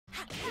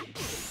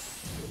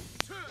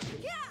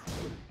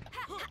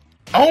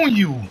On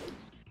you.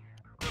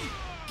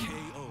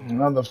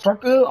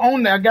 Motherfucker,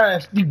 on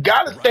that. You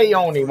gotta stay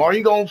on him, or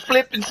you gonna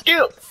flip and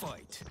skip.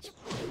 Fight.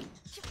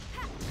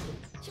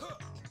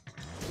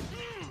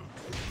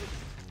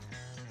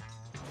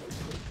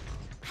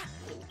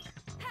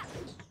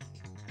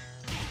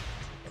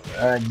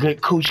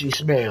 Good coochie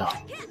smell.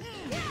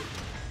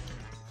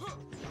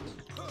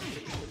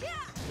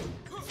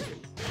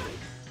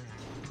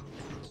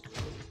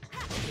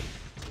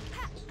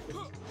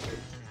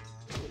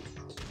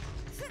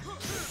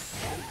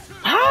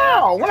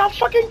 How? When I'm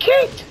fucking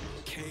kicked?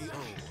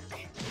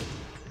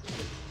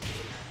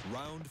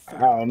 I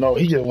don't know.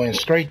 He just went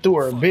straight through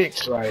her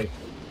bitch, like.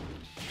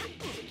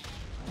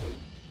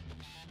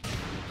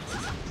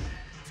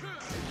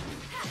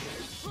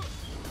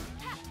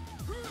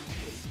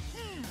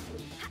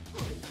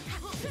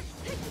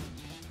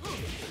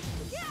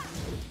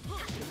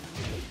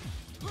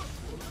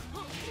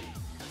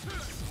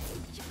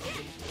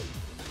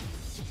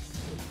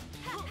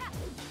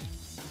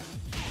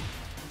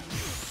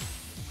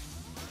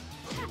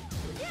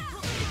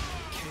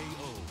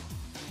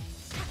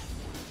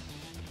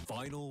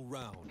 Final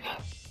round.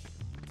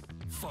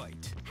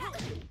 Fight.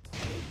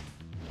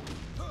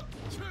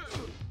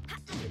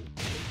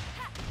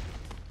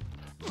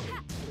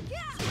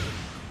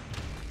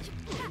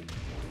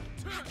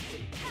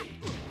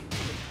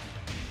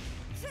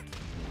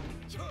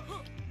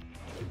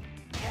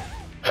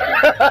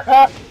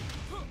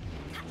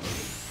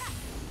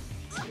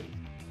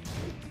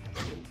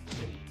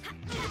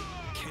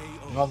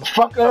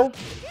 Motherfucker.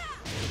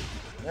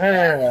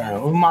 Yeah,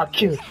 with my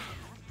cute.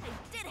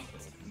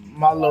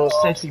 My little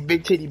sexy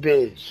big titty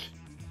bitch.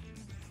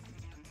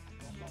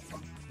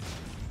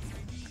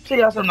 She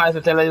got some nice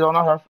tailors on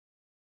her.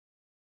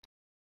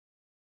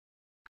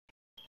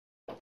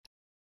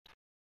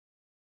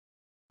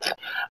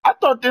 I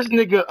thought this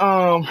nigga,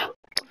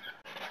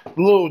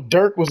 Lil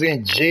Durk was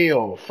in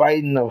jail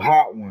fighting the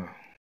hot one.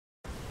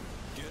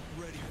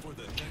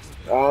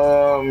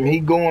 He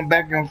going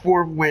back and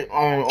forth with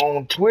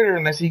on Twitter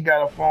unless he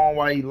got a phone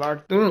while he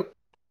locked up.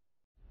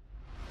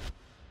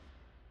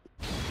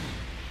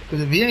 Cause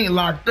if he ain't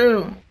locked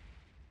up,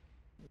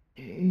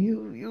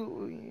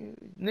 you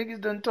niggas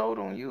done told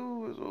on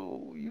you,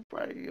 so you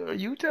probably are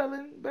you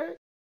telling back?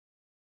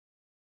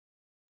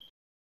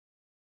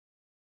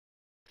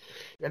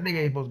 That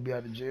nigga ain't supposed to be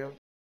out of jail.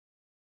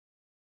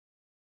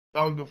 I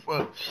don't give a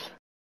fuck.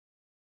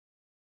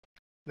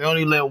 They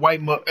only let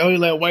white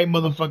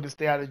motherfuckers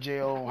stay out of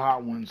jail on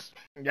hot ones.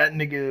 That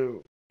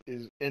nigga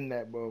is in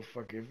that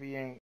motherfucker. If he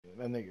ain't,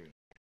 that nigga.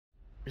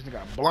 This nigga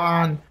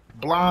got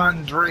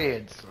blonde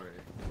dreads.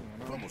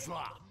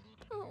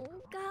 Oh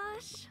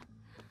gosh.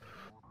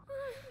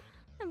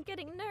 I'm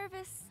getting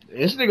nervous.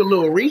 This nigga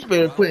Lil Reese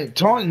better quit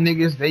taunting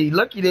niggas. They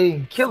lucky they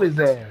didn't kill his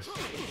ass.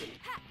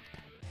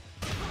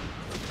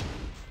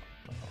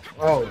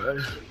 Oh,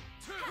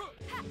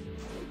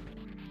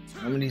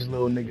 some of these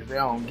little niggas, they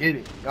don't get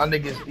it. Y'all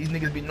niggas, these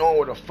niggas be knowing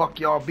where the fuck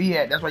y'all be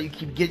at. That's why you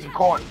keep getting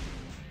caught.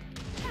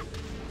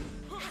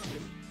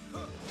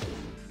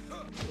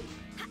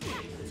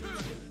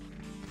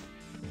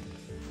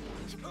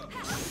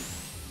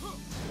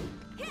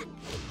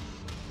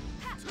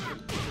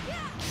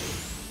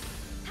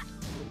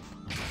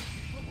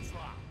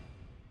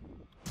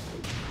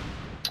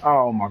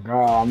 Oh my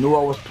god, I knew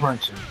I was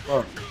punching.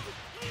 Fuck.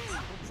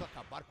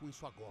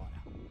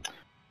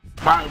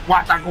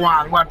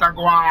 Wataguan.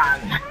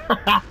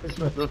 This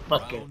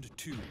motherfucker.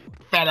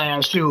 Fat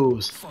ass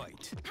shoes.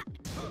 Fight.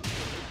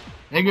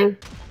 Nigga.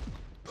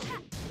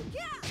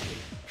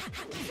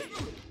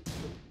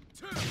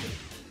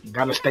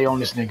 Gotta stay on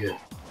this nigga.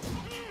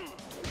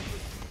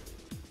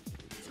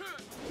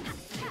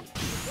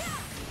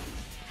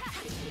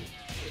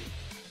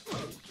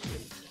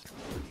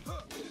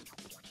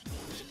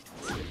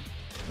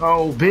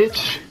 Oh,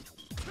 bitch.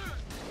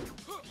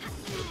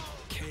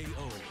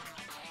 KO.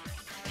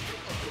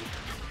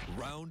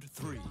 Round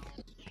 3.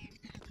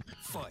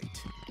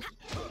 Fight.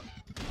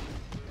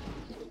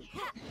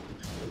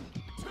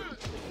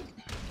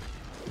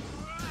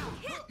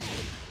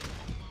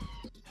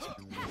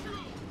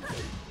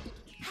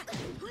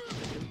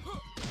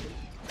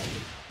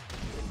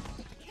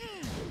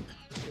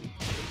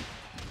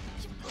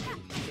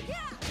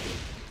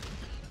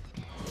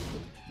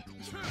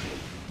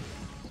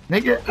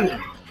 Nigga.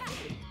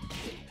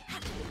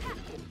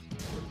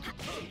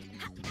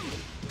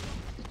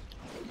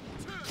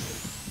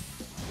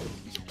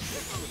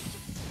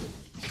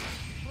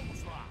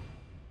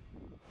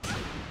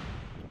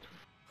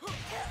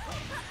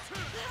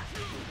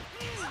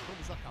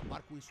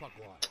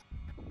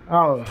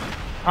 Oh,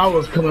 I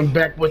was coming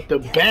back with the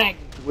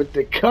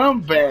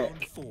comeback.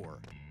 Round 4.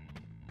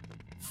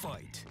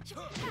 Fight.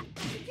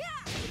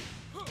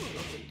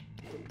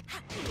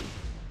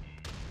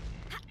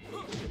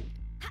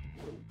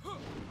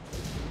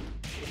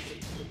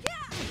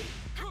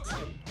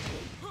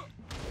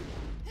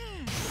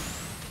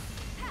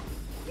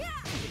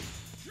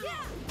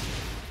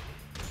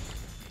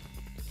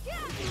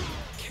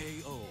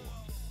 KO.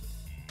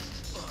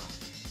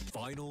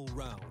 Final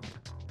round.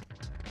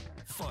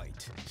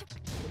 Fight.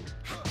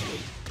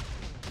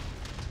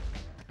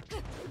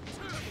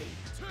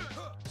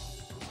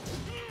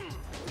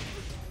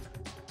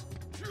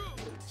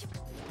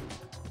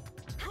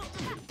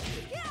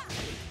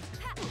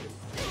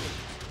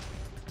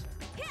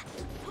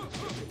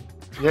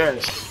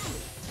 Yes.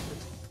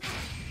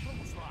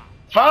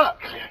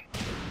 Fuck!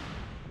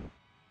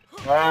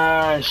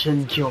 Ah,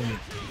 shouldn't kill me.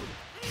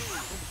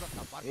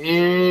 Get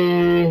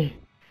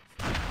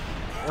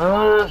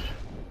ready.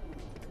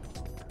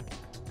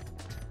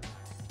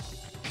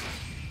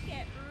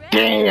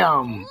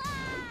 Damn!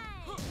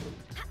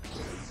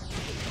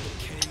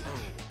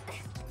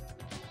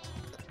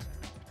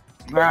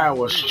 That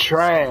was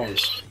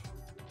trash.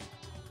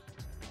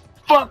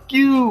 Fuck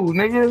you,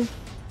 nigga.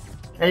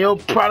 And your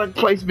product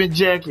placement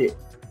jacket.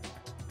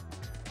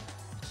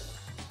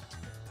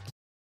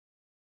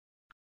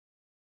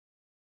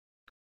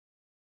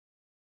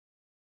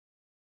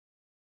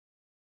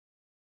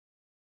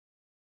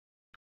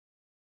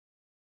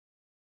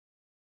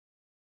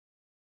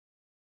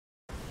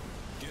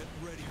 Get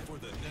ready for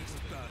the next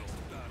battle.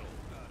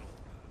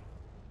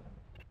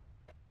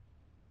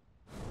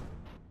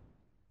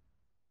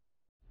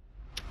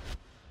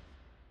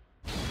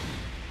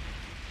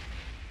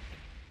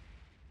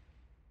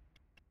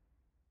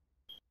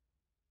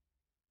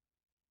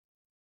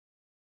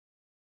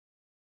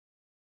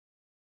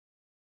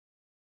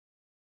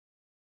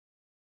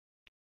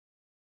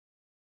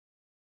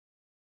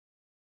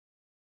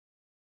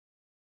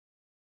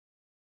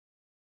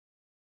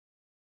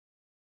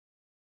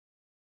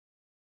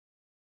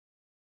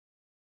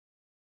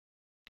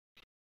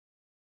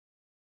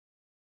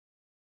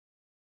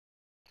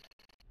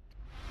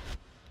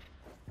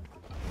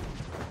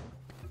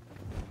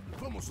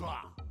 Vamos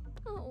lá.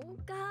 Oh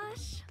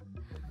gosh.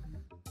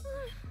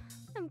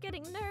 I'm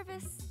getting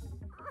nervous.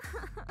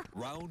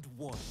 Round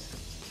 1.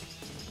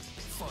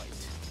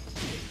 Fight.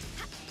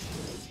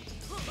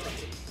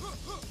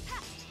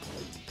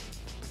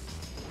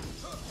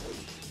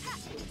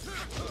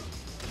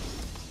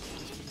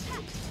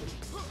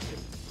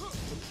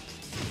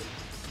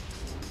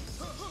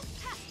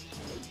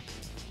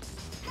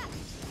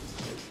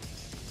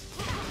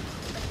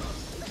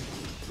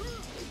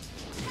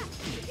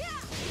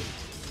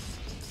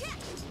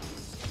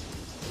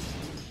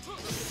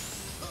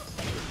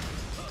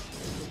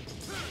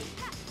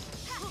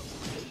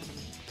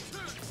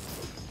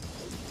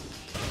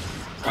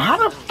 How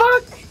the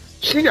fuck?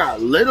 She got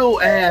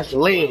little ass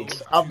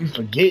legs. I'll be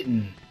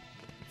forgetting.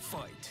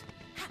 Fight.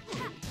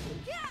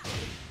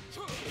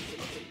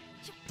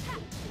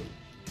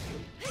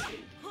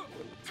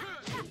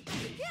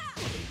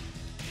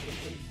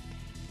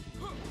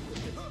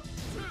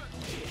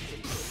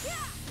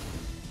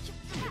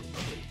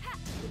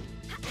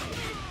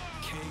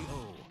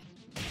 KO.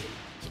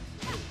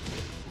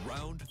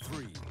 Round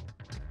 3.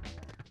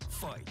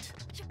 Fight.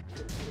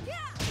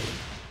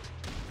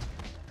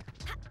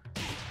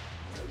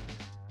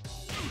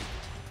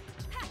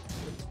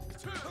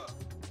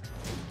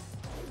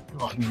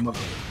 Off me, mother.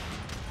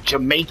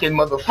 Jamaican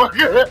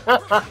motherfucker.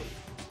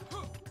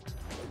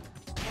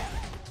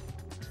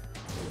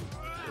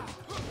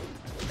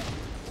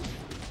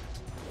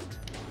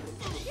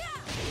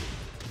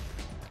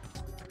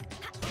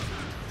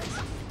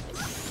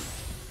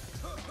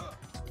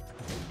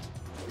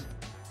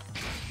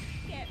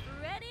 Get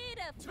ready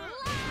to fly.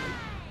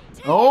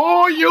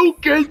 Oh, you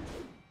can. You're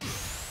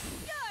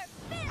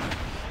finished.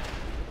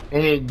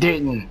 And it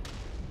didn't.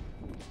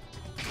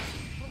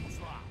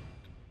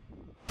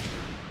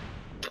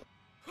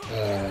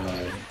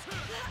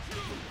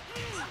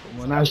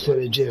 When I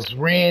should have just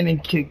ran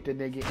and kicked the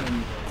nigga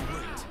in.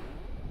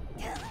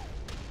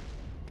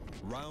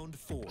 Round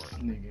 4.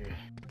 Nigga.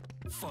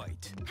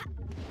 Fight.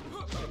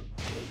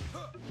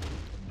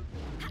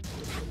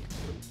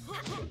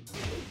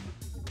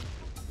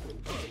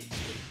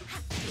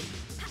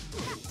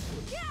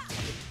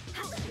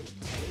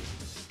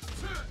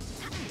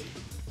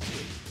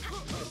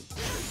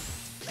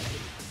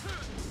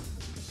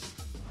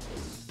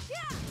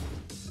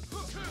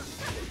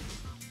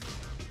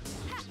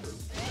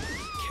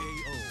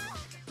 KO.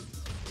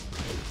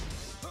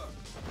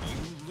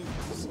 You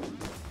lose.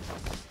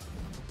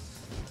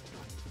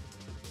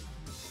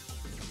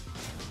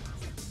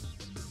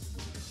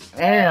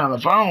 Damn,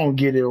 if I don't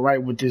get it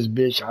right with this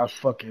bitch, I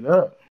fuck it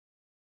up.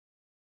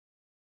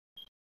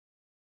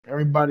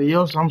 Everybody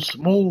else I'm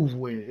smooth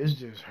with. It's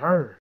just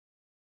her.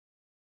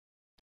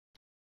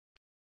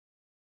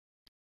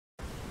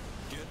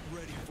 Get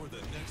ready for the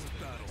next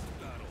battle.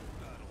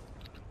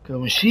 Cause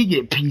when she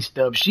get pieced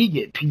up, she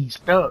get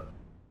pieced up.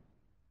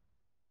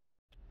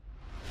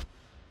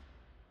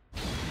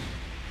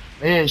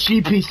 Yeah,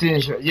 she piecing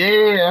shit.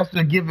 Yeah, that's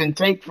the give and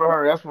take for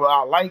her. That's what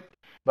I like.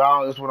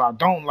 But that's what I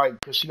don't like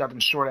because she got them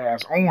short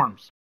ass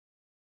arms.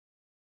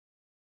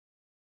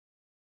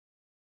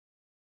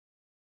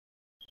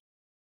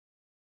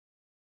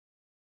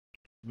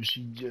 But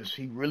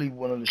she really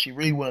one of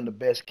the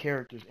best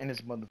characters in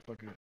this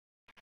motherfucker.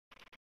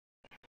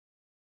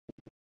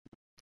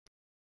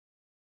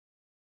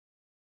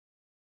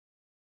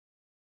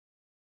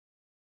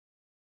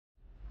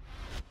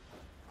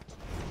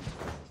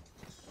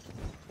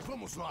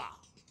 Vamos lá.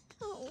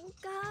 Oh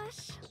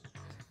gosh.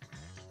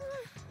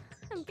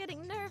 I'm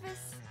getting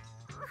nervous.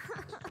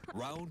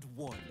 Round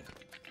 1.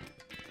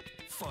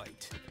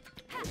 Fight.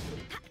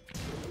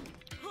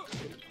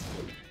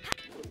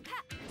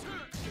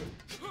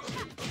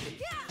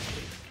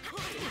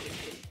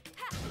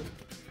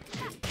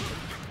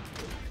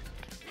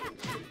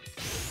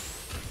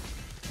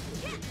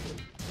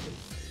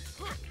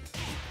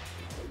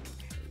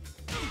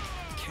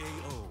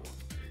 KO.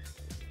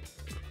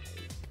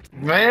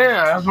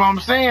 Yeah, that's what I'm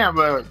saying,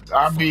 but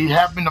I be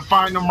having to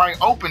find them right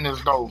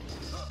openers though.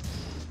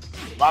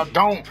 If I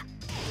don't.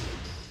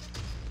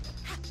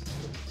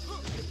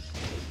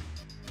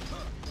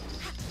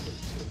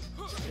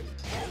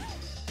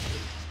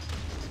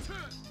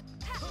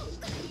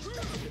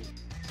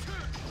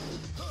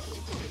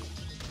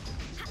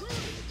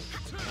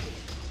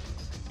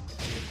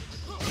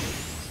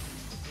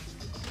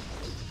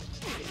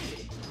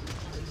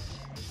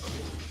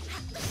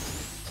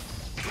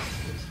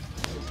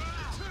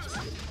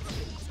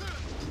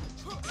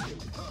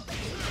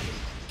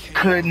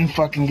 Couldn't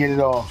fucking get it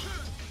off.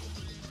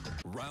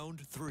 Round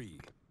 3.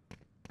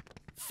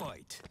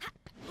 Fight.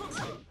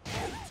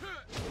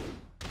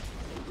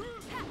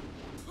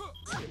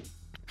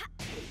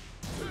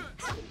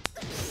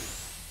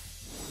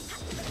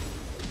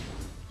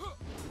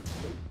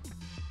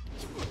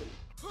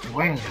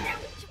 Win.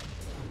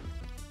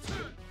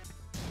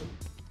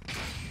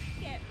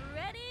 Get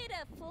ready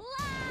to fly.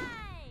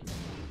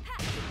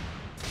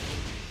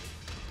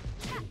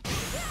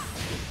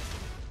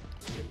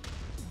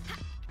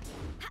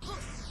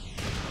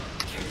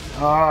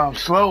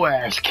 Slow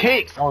ass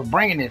kicks. I was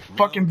bringing it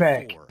fucking Round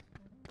back. 4.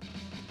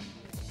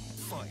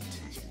 Fight.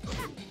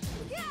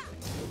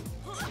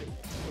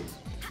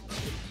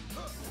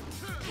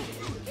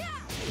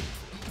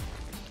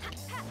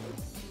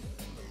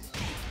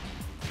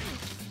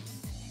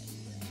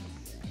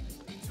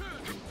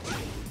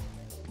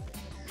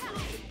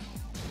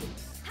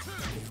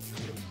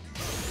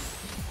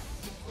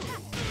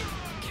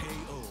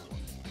 KO.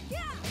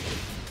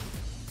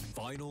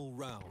 Final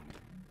round.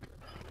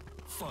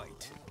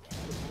 Fight.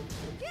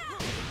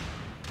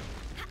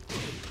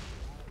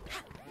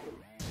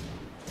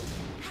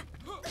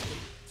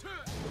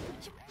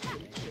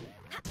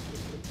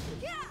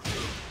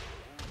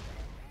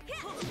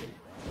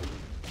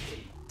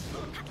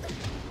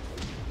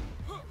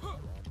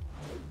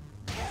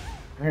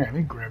 Damn,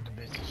 he grabbed the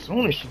bitch as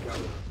soon as she got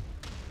up.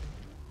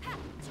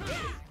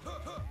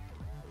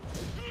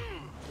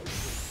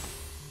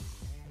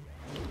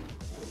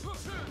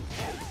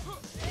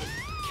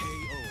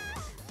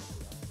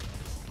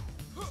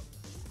 KO.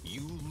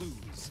 You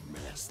lose,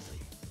 Master.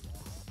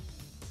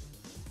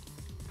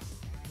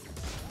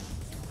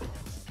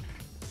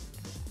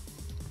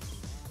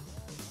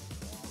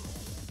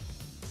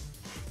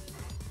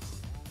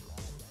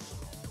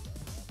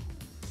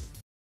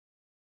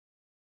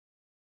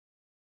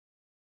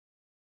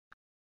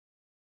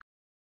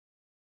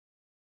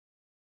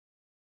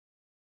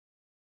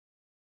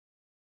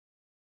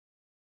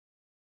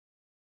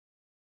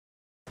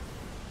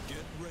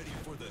 Get ready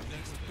for the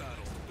next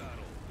battle.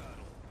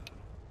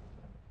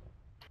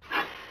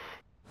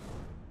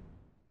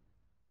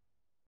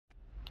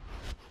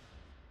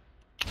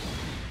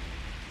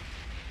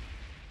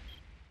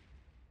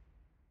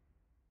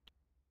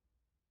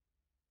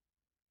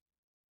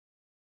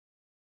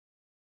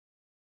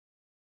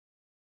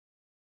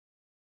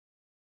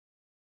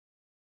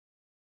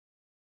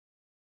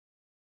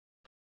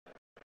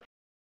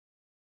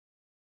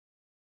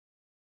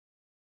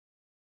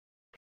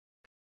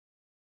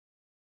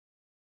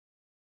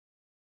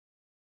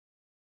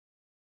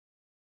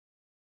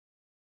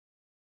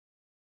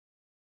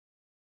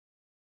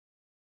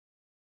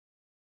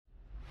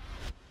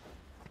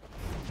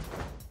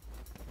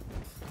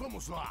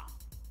 Vamos lá.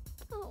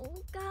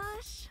 Oh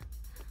gosh.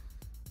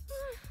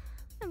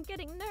 I'm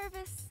getting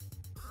nervous.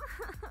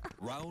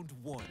 Round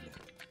 1.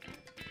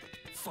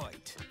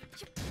 Fight.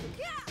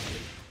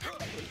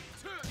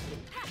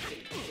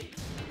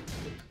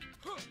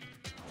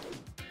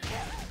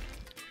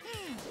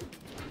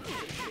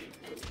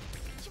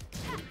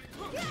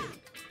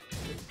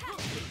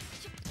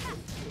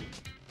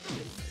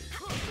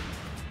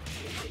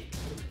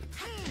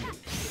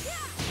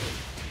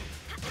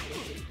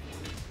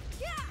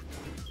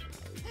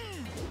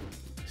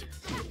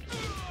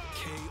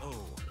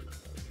 KO.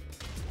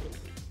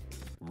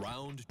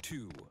 Round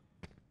 2.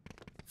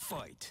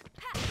 Fight.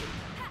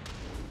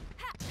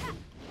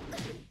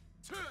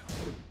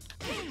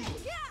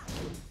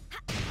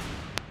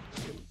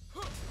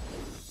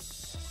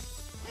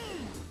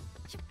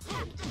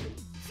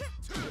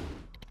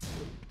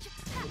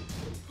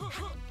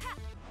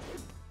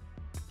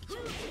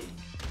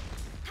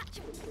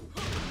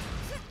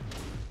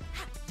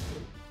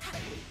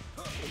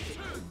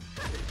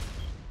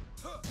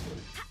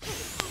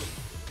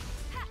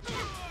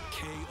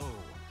 KO.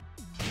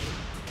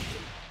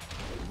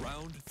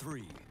 Round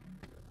 3.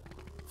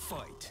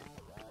 Fight.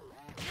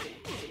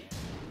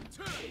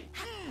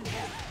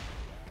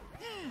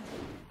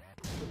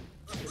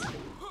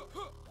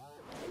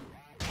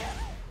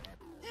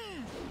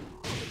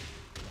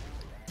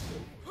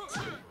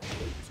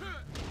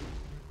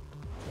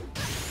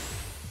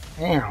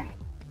 Damn.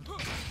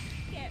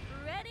 Get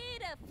ready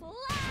to fly.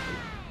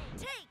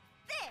 Take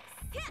this.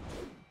 Hit.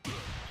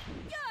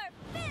 You're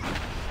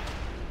finished.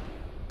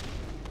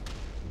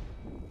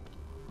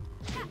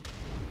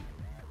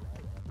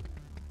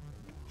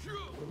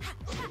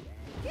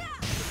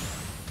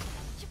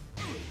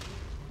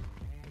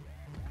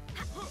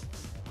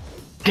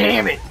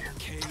 Damn it.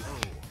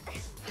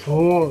 KO.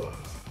 Oh.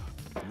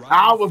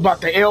 I was about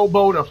to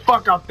elbow the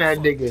fuck out that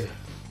nigga.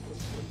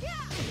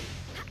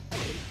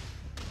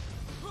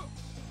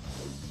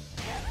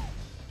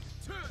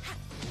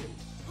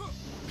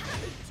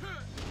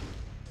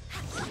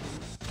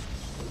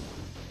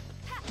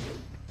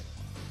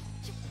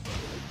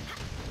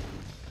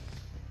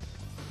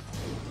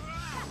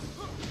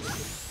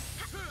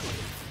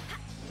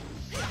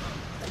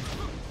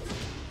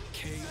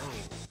 KO.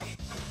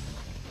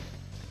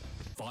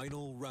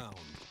 Final round.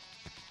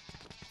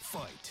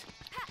 Fight.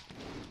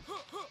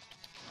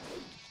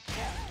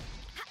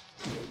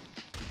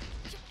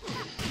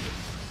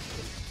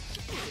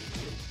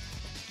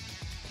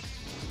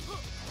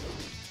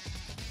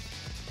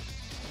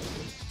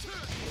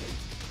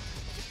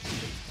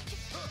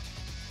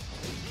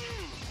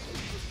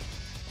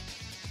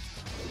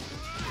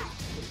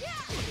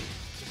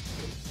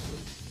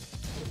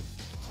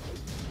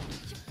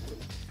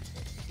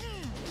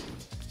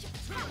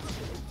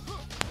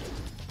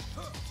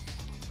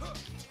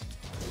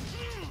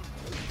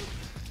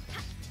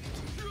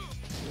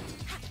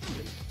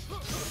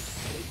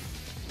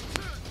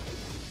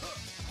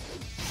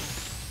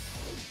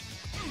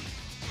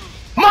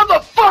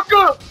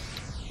 Motherfucker!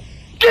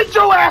 Get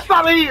your ass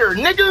out of here,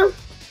 nigga!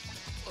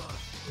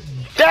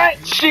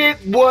 That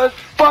shit was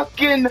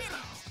fucking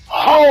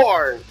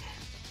hard.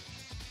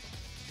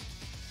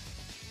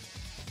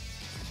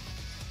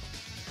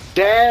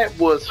 That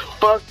was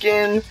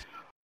fucking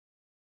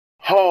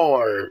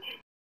hard.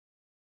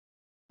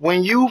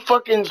 When you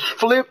fucking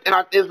flipped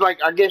and it's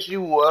like I guess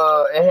you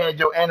it had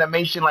your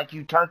animation like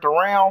you turned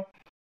around,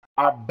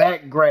 I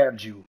back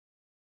grabbed you.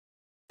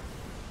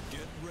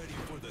 Get ready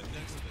for the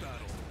next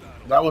battle.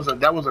 That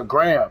was a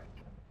grab.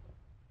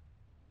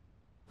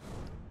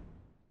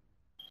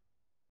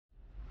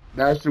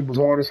 That shit was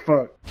hard as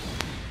fuck.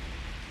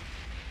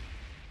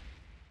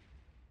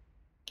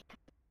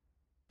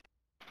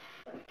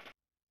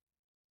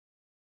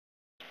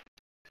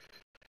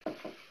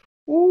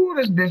 Ooh,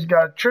 this bitch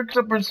got tricks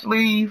up her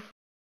sleeve.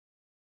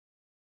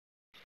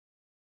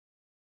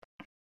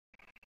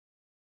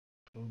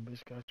 This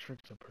bitch got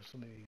tricks up her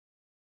sleeve.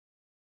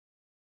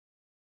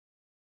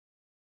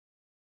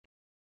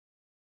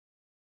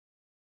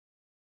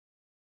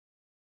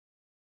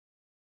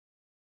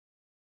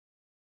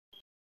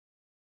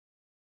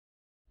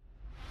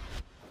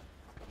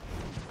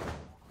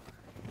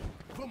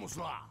 Vamos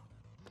lá.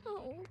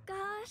 Oh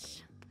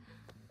gosh.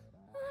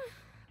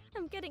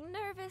 I'm getting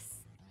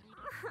nervous.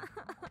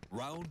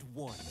 Round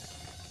one.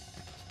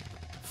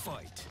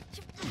 Fight.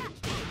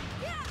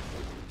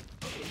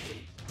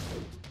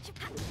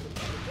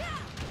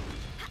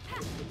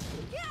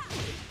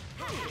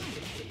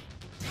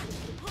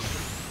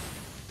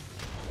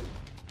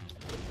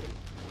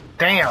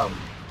 Damn.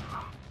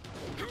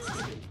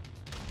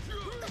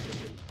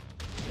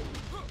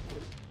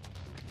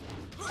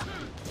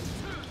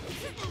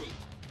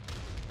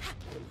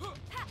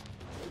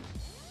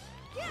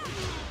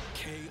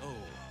 KO.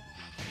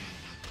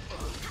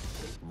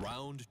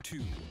 Round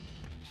two.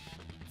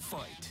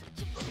 Fight.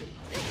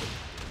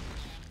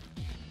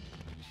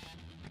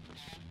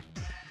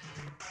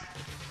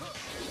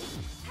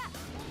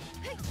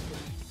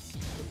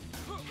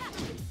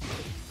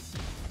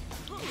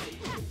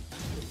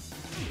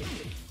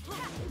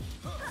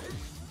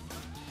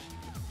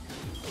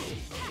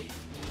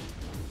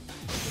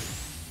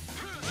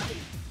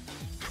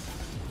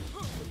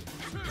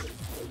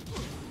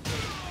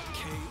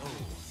 KO.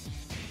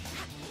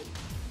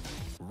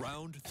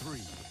 Round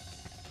three.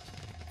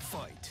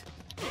 Fight.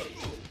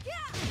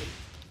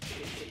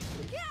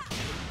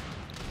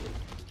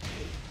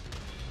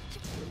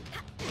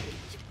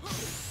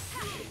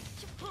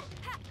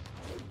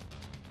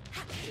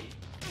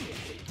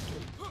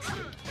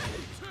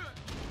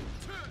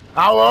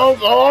 I was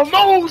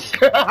almost.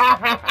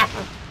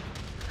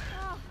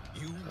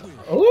 You win.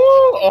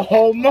 Ooh,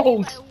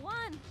 almost. I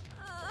won.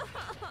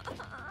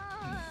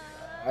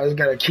 I just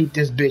gotta keep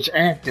this bitch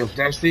active.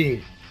 That's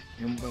it.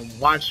 And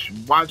watch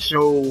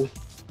the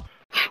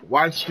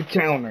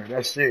counter.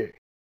 That's it.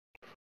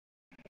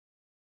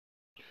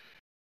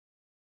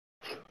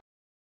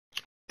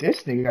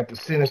 This nigga got the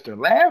sinister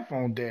laugh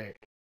on deck.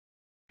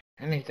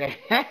 And he say,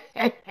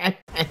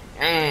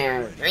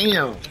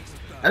 damn,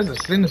 that's a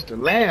sinister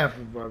laugh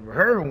if I ever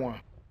heard one.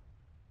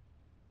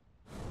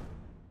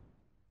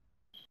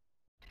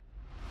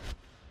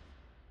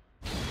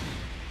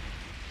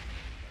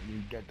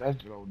 You got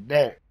that shit on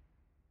deck.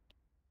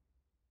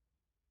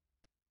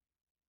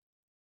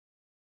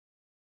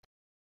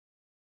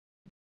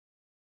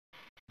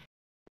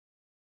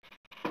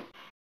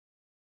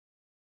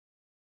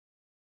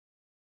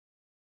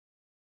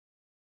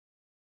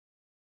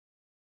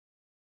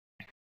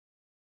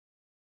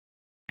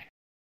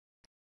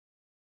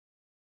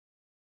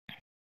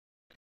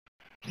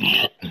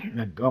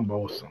 That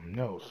gumbo is something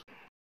else.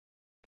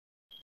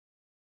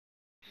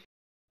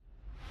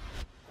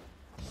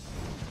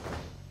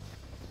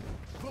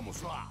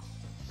 Vamos lá.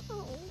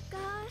 Oh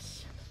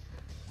gosh.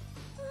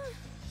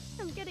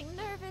 I'm getting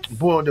nervous.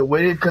 Boiled it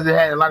with it because it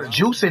had a lot of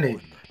juice in it.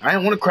 I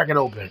didn't want to crack it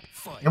open.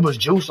 Fight. It was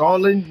juice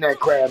all in that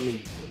crab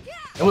meat.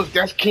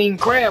 That's king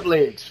crab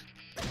legs.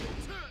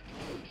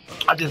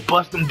 I just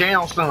bust them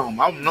down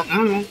some. I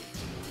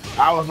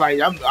was like,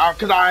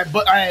 cause I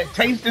had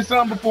tasted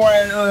some before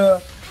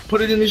I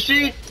put it in the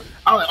shit.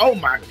 I was like, oh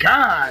my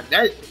god,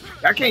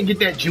 I can't get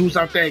that juice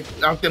out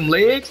them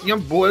legs.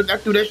 Young boy, I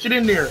threw that shit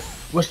in there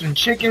with some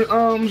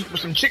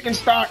chicken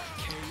stock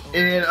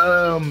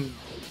and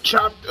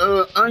chopped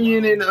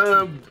onion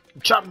and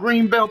chopped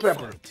green bell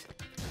pepper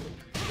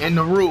and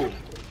the roux.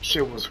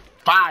 Shit was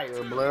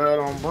fire, blood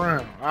on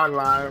brown. I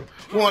lied.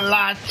 Won't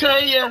lie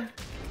to you.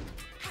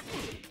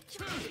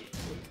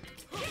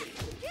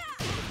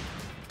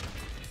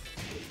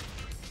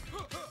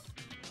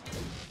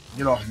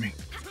 Get off me.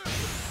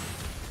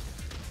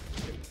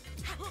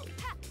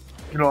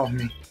 Get off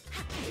me.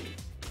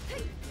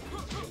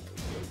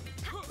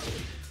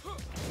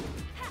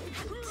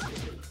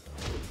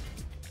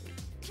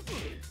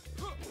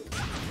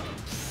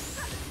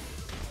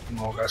 Come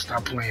on, gotta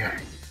stop playing.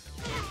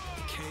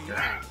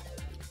 Yeah.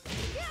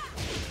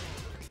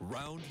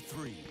 Round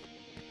 3.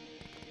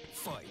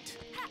 Fight.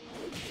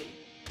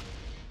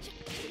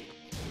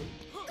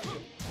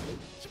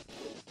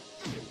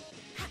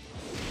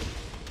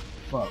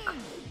 Fuck.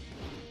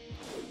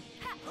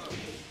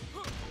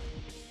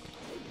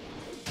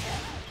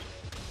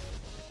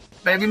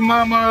 Baby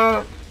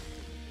mama.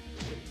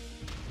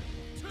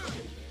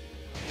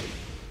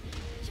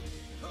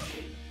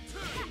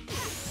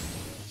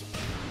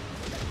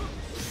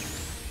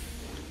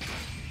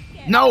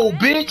 No,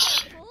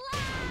 bitch.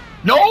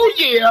 No,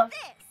 yeah.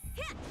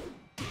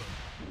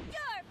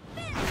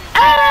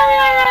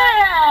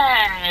 Ah!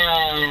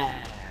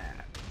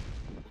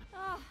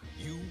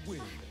 You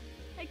win.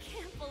 I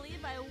can't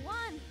believe I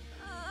won.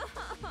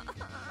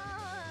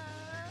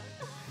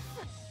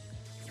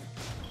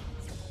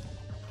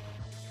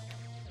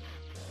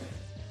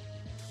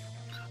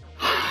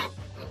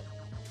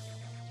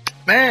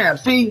 Man,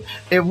 see,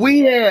 if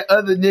we had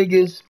other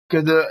niggas,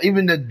 cause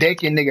even the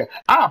Tekken nigga,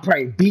 I'll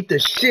probably beat the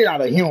shit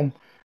out of him.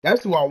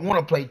 That's who I want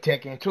to play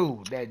Tekken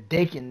too. That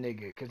Tekken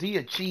nigga, cause he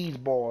a cheese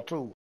ball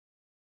too.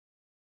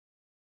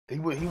 He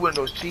one of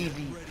those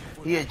cheesy.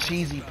 He a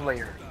cheesy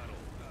player.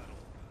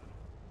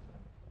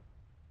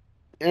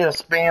 He'll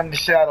spam the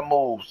shadow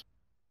moves.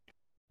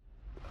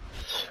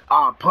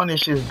 I'll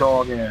punish his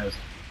dog ass.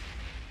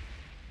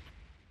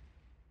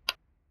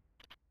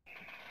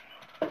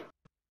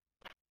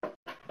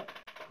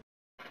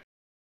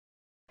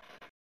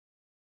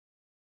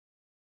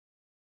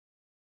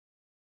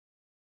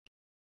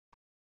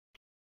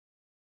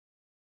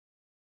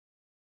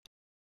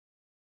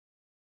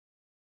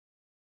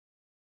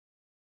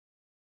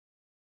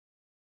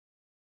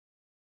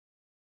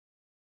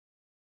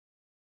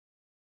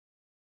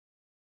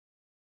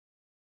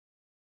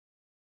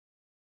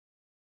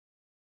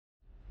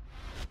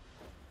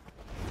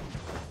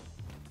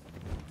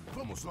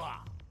 Vamos lá.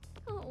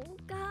 Oh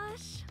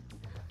gosh.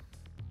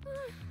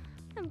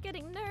 I'm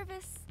getting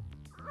nervous.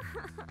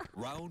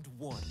 Round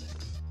 1.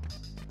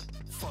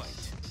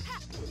 Fight.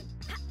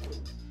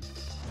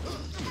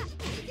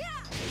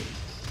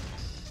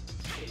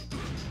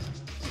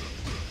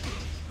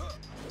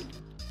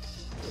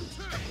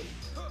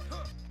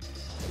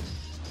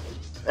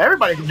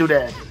 Everybody can do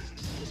that.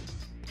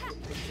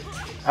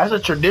 That's a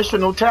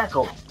traditional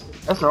tackle.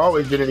 That's what I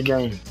always did in the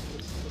game.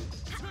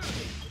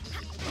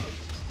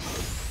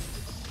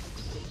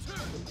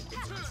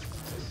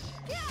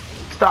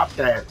 Stop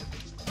that.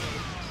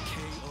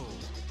 KO.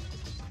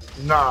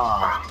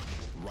 Nah.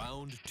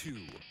 Round 2.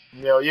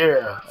 Hell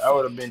yeah. That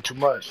would have been too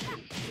much.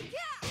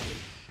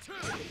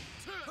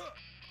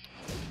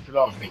 Get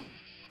off me.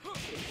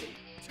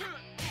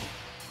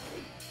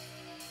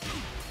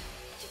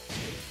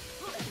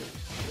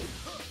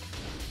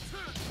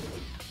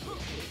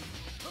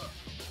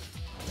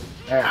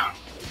 Yeah.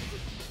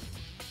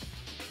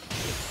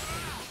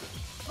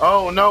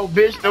 Oh no,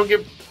 bitch, don't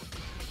get.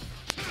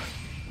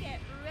 Get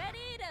ready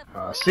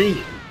to See.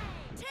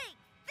 take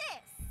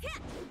this. You're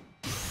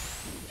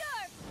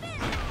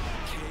finished.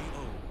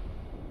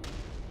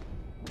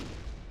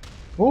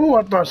 KO. Ooh,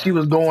 I thought she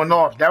was going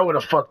off. That would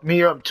have fucked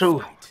me up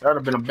too. That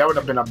would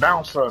have been a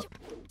bounce up.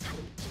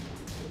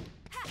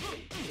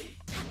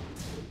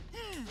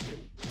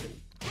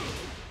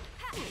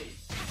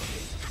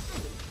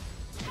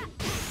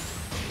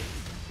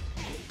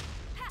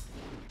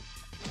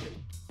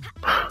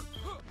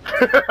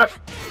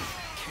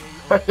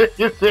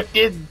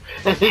 his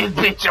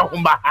bitch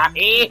on my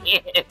head.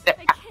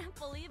 I can't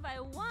believe I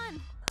won.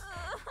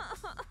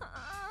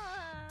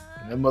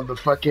 That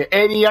motherfucking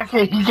Eddie, you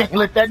can't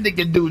let that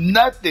nigga do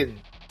nothing.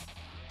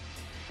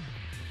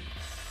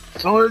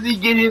 As soon as he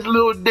get his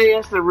little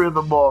dancing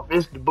rhythm off,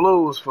 it's the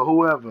blues for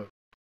whoever.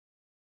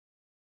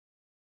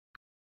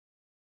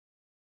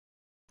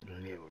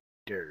 Little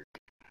Dirk.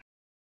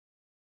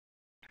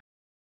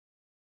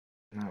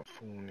 Not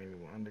fooling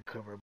anyone.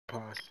 Undercover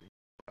posse.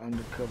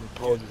 Undercover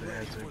poses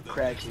as a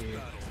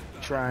crackhead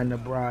trying to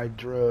buy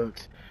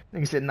drugs.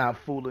 Nigga said not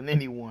fooling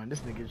anyone.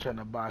 This nigga trying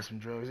to buy some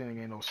drugs. This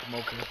nigga ain't no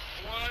smoker. 1, 2,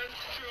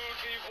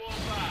 3, 4,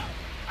 5.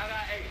 I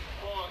got 8.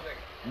 Hold on a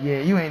second. Yeah,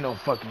 you ain't no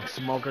fucking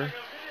smoker.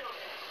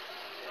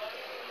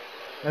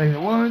 That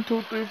nigga 1,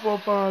 2, 3, 4,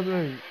 5,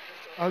 8.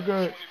 I got. For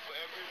every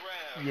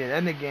round. Yeah,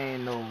 that nigga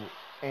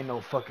ain't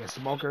no fucking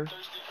smoker.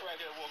 Thirsty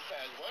crackhead walk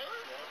past. What?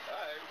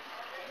 Alright.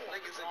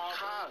 Niggas a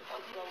cop.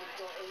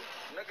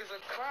 Niggas a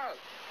cop.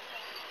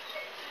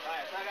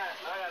 Alright, so I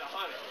got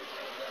 100.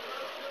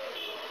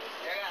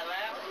 You got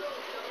laugh?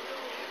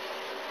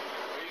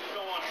 Or you just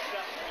don't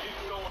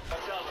want to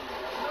tell them?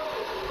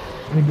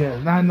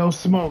 Nigga, not no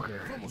smoker.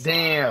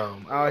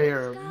 Damn, out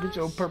here, get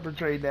your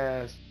perpetrate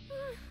ass.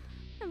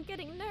 I'm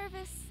getting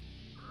nervous.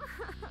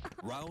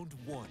 Round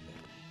 1.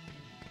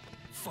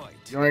 Fight.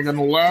 You ain't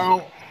gonna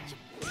allow.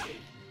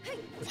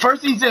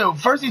 First he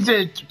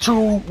said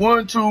 2,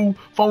 1, 2,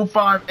 4,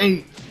 5,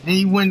 8. Then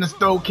he went in the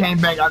store, came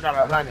back, I got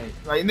 100.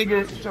 Like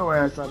nigga, get your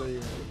ass out of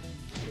here.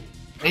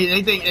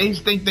 They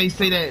think they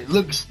say that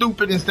look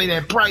stupid and say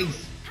that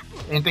price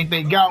and think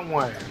they got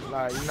one.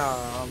 Like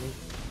nah,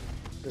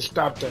 just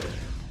stop that.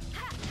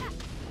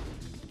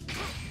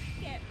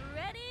 Get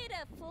ready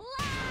to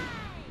fly.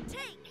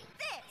 Take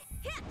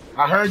this.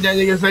 I heard that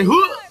nigga say,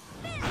 "Huh."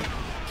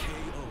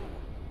 KO.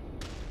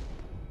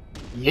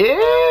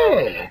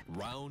 Yeah.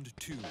 Round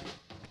 2.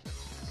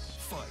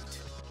 Fight.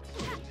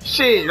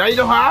 Shit, now you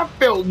know how I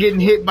felt getting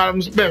hit by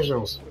them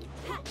specials.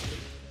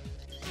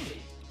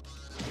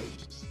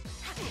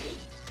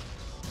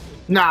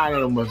 Nah, I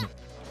don't know.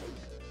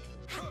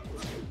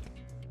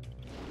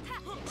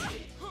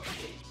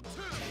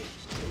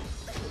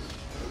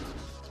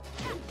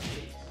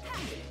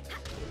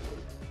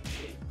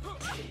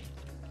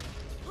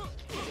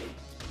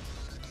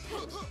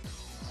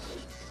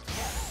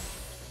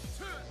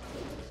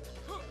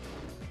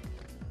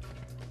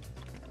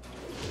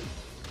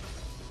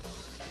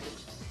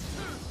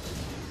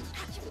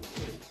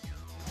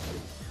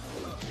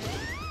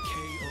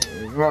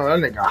 Oh, that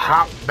nigga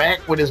hopped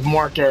back with his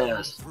mark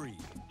ass. 3.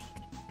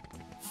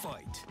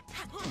 Fight.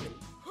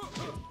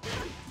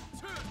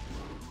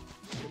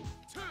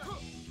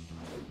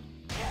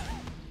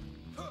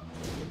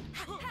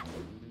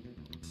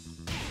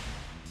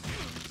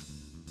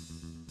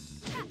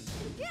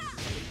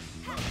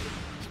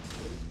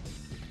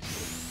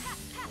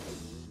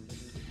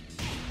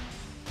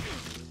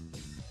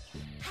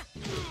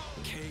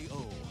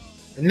 KO.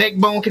 The neck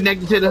bone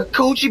connected to the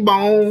coochie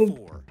bone.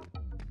 4.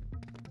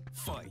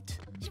 Fight.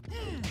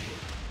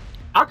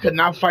 I could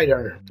not fight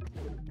her.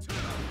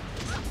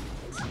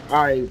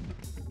 Alright.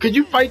 Could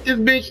you fight this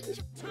bitch?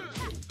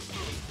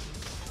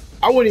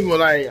 I wouldn't even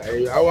like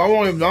I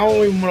don't even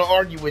want to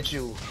argue with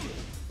you.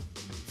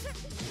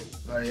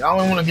 Like I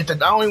don't even want to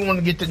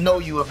get to know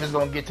you if it's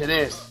gonna get to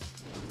this.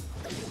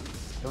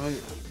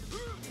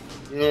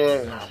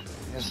 Yeah,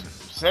 it's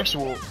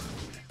sexual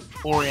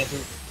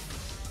oriented.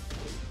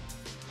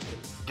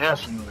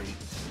 Definitely.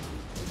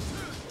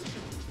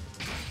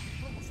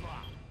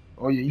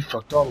 Oh yeah, you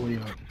fucked all the way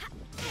up.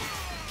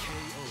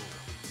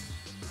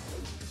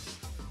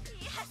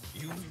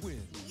 You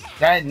win.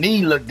 That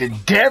knee looked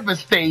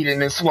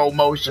devastating in slow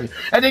motion.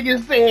 And nigga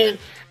said,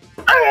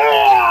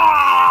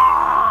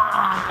 "Ah!"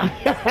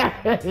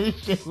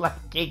 This shit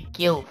like get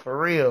killed for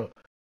real.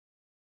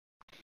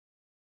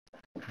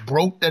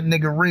 Broke that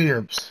nigga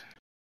ribs.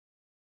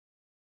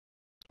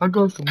 I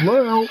got some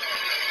loud.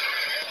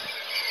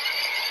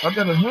 I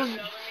got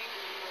 100.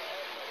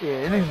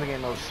 Yeah, that nigga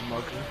ain't no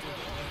smoker.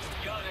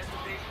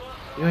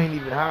 You ain't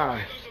even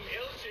high. Do some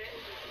ill shit.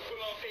 Put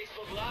on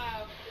Facebook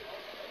Live.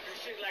 Do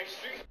shit like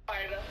Street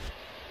Fighter.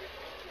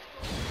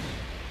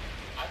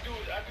 I do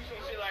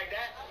some shit like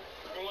that.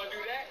 You wanna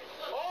do that?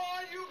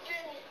 Oh, you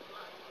kidding?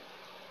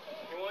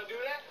 You wanna do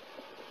that?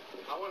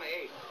 I wanna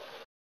 8.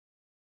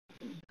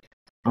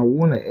 I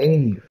want to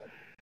aim.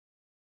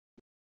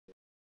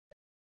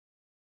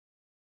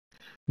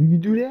 You can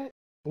do that?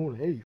 I want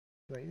to aim.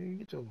 Like, nigga,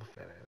 get your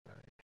fat ass out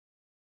of here.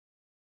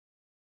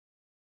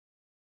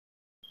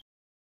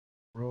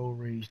 Road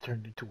rage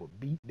turned into a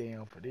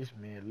beatdown for this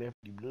man, left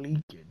him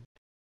leaking.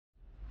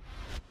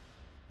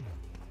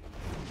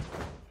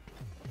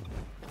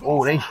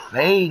 Oh, they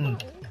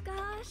fade. Oh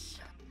gosh.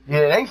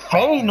 Yeah, they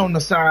fade on the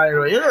side.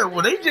 Yeah,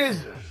 well, they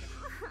just.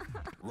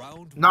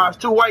 Round Nah, it's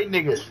two white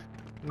niggas.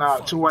 Nah,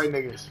 two white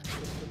niggas.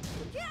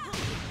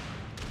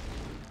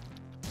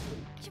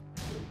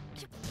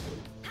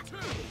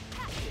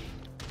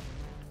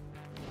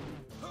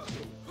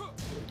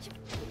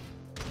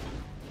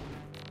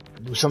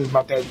 Do something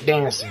about that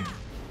dancing.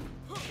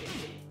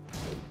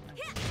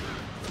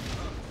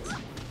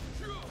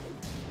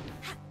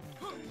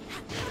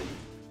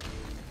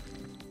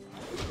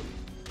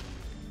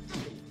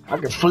 I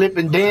can flip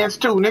and dance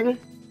too, nigga.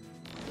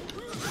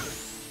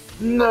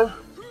 No.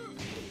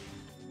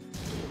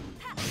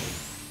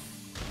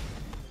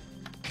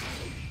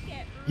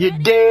 You're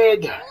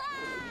dead.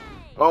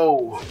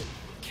 Oh.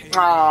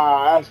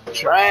 Ah, that's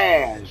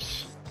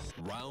trash.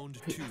 Round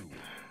 2.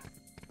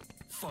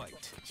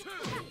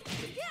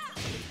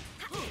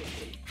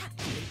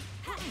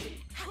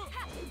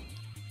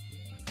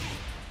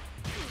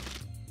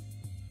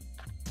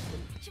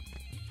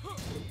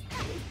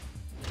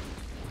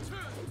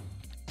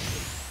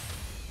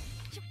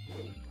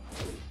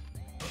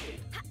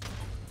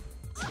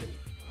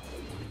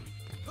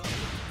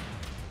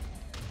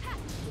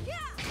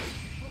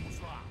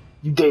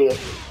 You dead.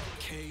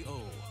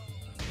 KO.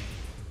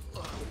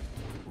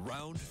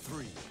 Round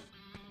 3.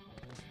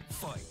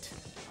 Fight.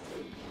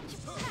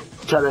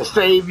 Try to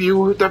save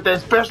you. Thought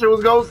that special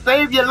was gonna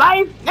save your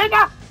life,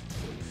 nigga.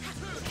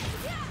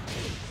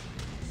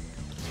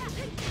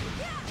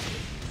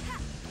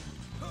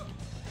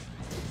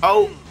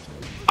 Oh,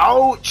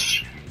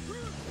 ouch.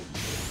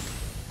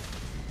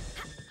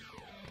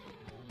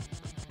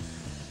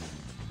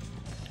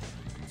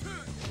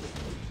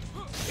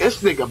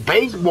 This nigga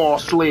baseball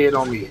slid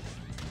on me.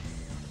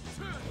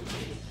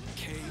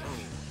 KO.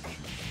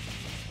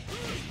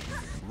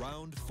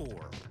 Round 4.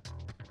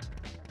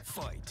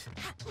 Fight.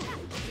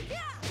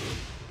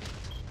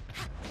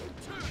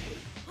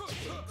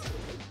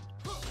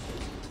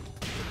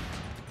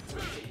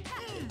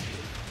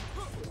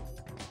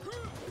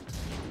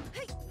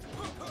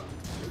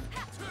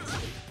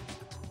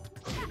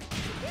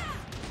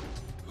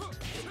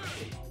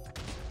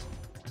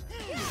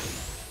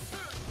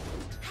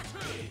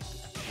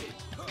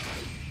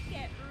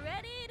 Get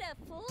ready to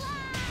fly.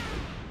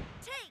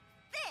 Take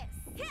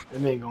this.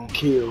 That nigga gonna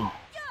kill. Your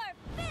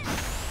fist.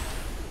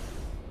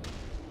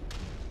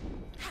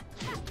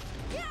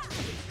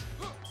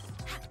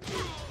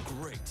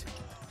 Great.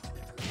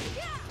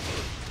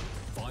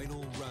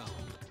 Final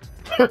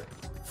round.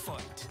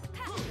 Fight.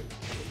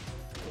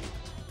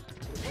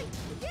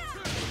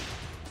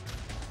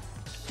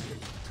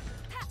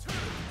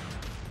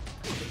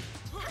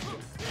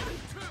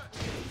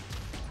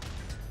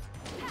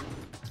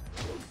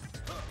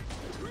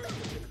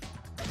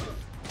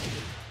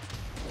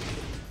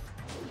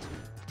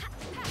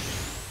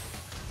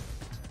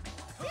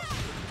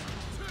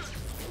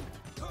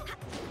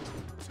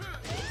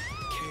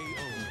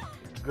 KO.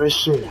 Good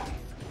shit.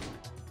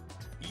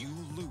 You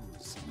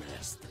lose,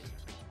 Master.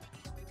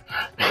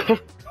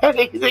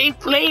 They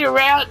played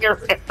around.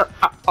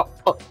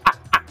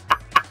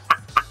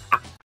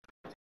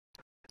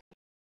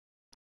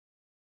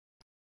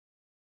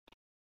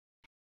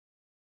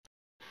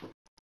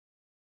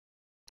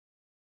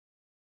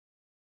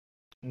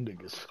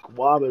 Nigga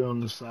squabbing on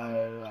the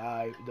side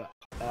of the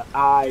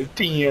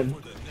I-10,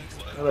 For the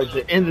next level. like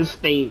the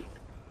interstate.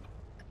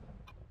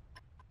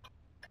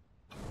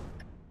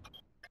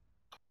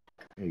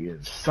 They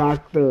get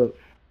socked up.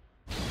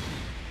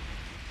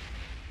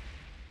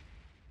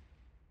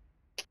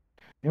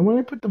 And when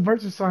they put the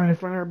versus sign in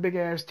front of her big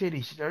ass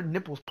titties, her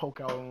nipples poke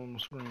out on the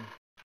screen.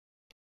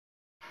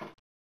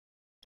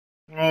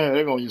 Yeah,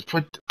 they're gonna just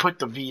put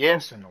the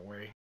VS in the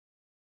way.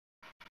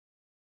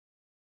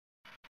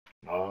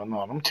 No,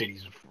 them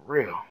titties are for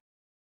real.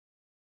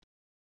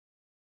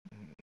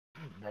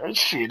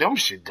 Them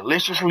shit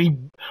deliciously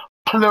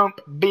plump,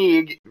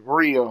 big,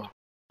 real.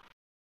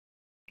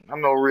 I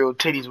know real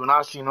titties when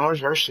I seen hers,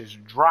 her shit's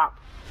drop.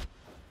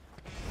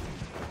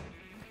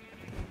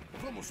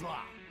 Vamos lá.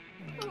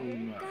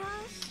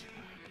 Gosh.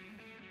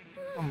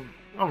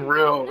 I'm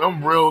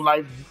real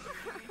life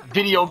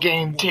video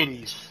game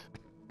titties.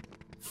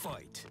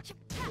 Fight.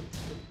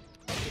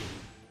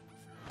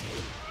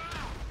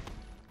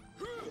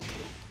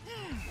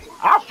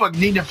 I fuck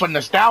Nina for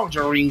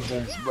nostalgia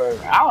reasons, but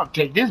I'll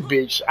take this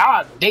bitch.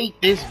 I'll date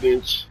this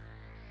bitch.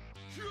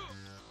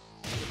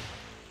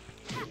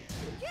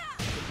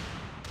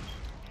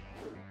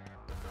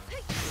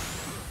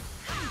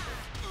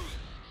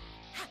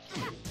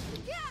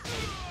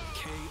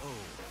 KO.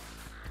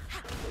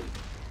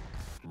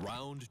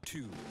 Round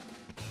 2.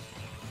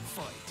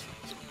 Fight.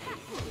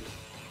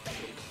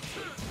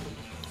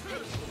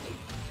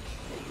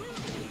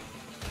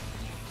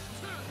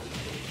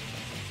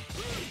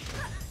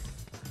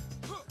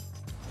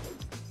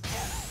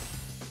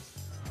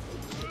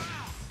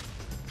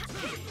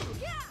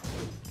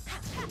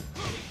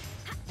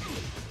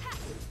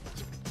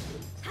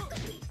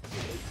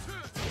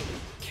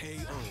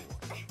 KO.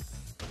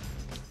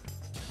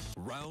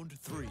 Round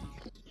 3.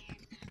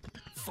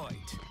 Fight.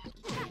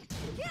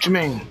 What you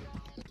mean?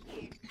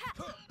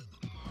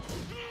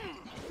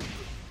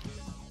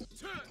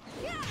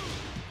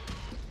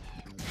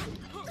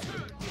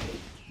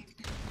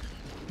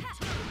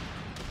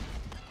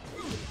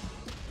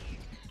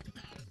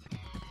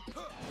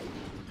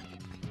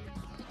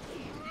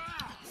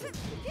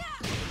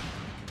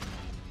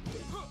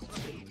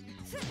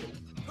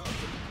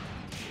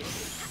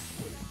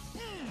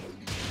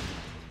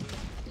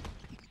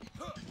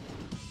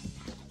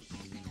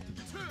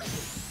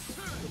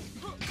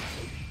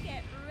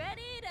 Get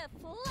ready to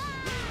fly.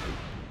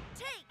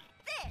 Take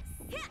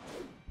this.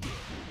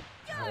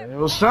 There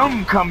was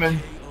something coming.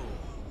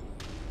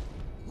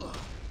 KO.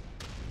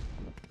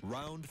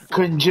 Round 4.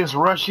 Couldn't just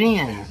rush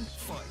in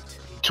Fight.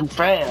 too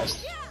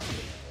fast.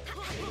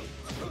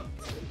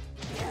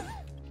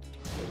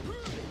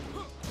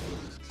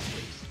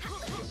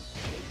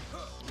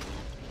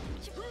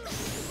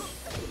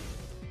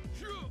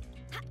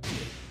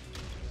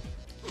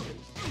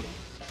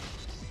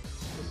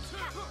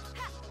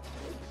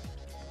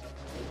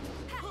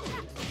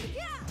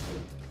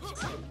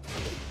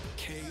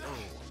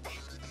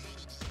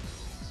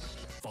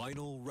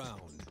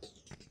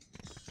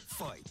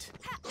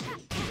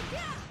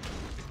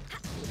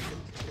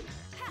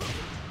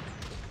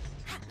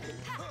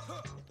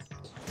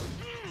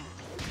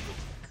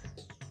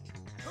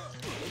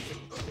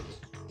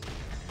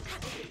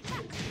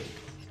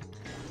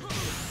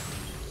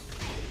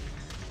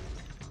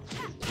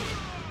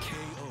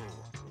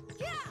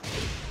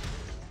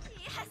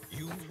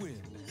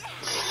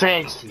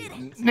 sexy.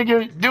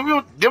 Nigga,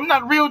 them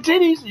not real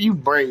titties? You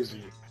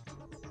brazy.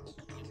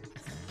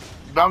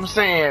 But I'm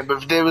saying,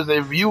 but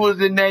if you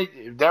was in that,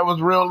 if that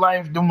was real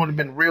life, them would have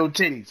been real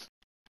titties.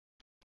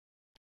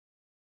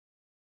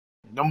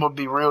 Them would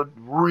be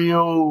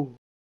real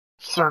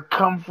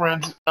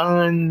circumference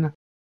under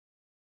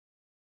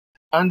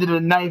the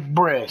knife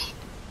breast.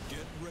 Get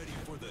ready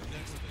for the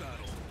next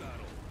battle.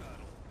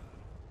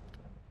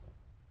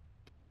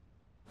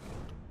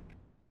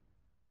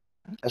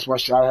 That's why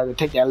I had to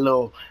take that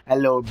little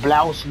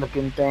blouse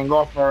looking thing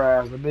off her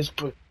ass. The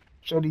bitch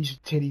show these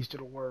titties to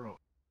the world.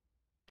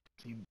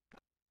 See,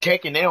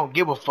 Tekken, they don't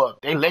give a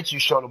fuck. They let you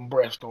show them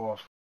breast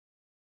off.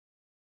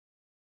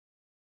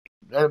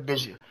 Let a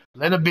bitch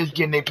get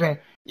in their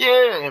pants.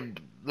 Yeah, and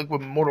look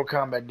what Mortal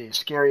Kombat did.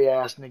 Scary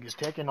ass niggas.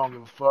 Tekken don't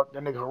give a fuck.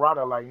 That nigga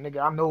Harada like,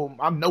 nigga, I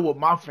know what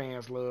my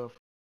fans love.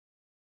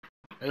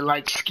 They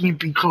like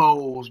skimpy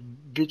clothes,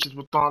 bitches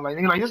with thong. Like,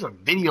 nigga, like, this is a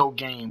video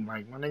game.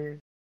 Like, my nigga,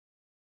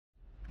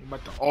 you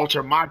about to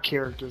alter my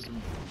characters.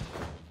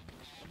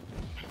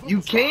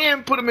 You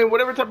can put them in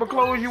whatever type of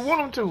clothes you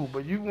want them to,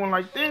 but you want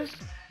like this,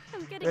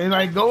 they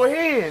like, go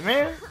ahead,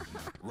 man.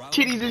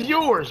 Titties is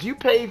yours. You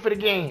paid for the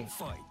game.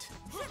 Fight.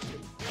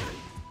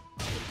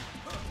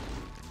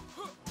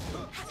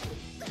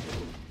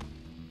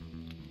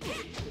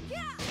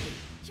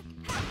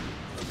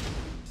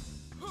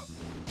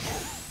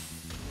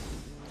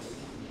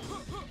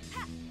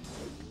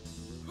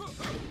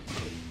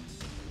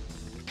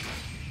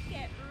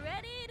 Get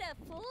ready to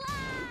fly.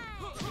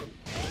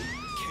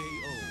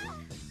 KO.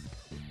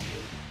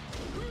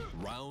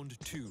 Round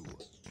 2.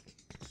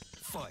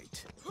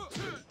 Fight. KO.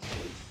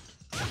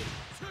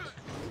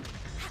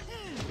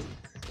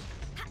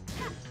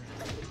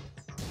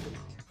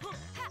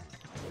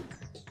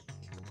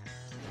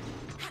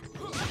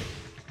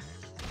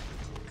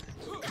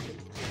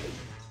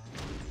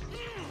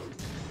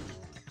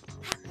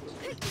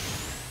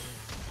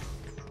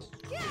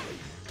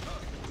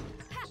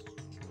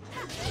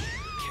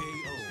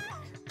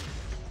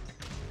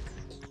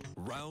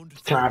 Round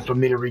 3. Time for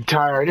me to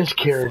retire this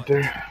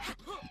character.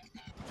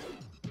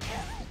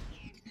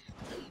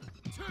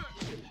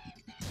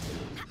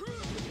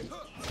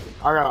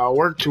 I gotta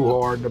work too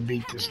hard to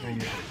beat this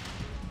nigga.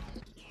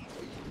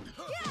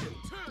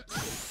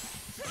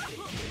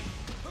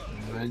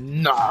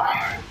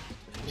 Nah,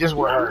 just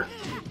with her.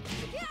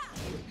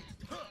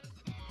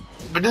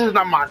 But this is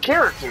not my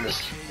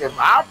characters. If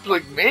I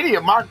flick any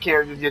of my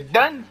characters, you're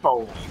done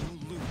for.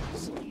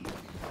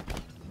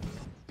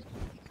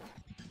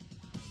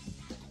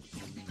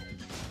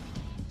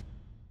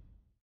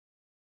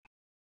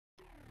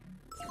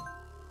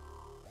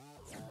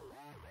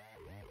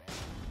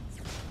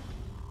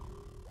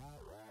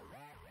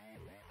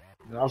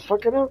 Did I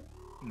fuck it up?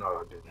 No,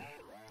 I didn't.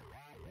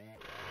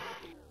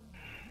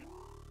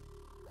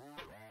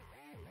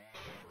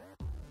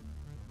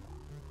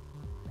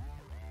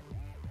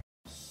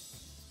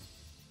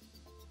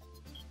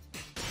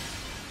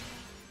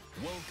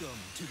 Welcome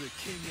to the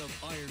King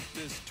of Iron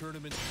Fist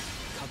tournament,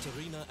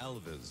 Katarina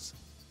Alves.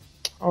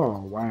 Oh,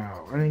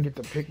 wow. I didn't get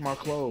to pick my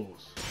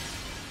clothes.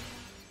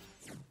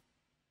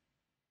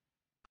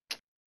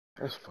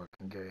 That's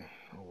fucking gay.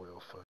 Oh, well,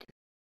 fuck it.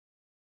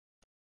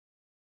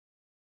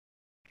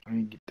 I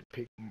didn't get to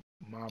pick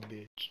my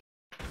bitch.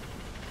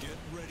 Get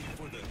ready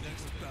for the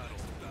next battle.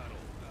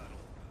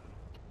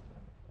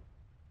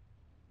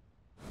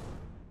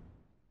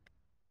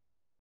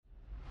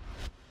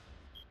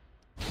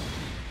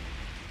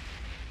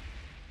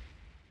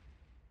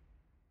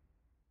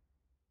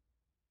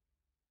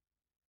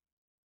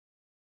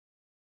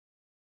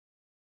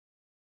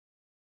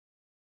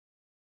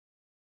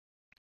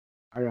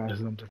 I got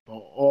something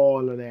for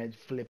all of that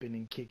flipping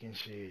and kicking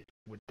shit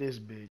with this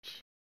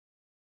bitch.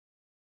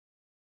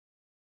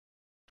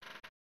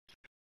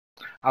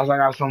 I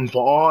got something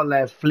for all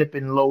that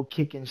flipping, low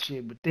kicking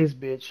shit with this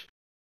bitch.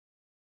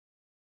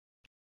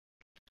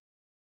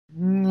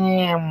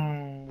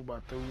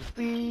 About to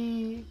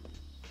see.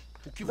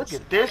 Look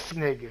at this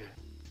nigga.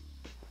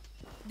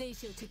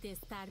 Deixa eu te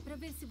testar pra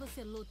ver se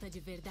você luta de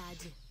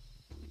verdade.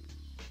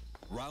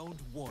 Round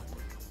 1.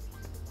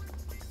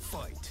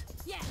 Fight.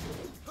 Yeah.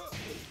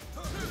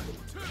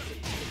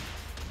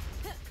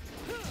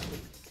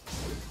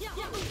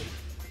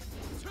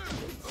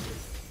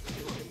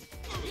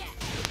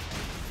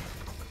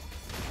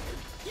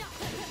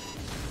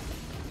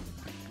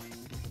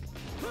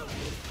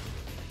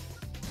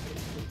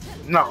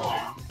 No.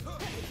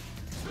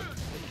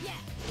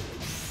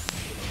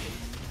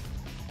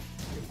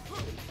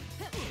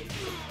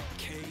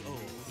 KO.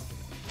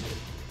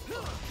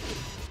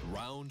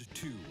 Round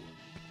 2.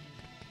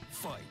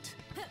 Fight.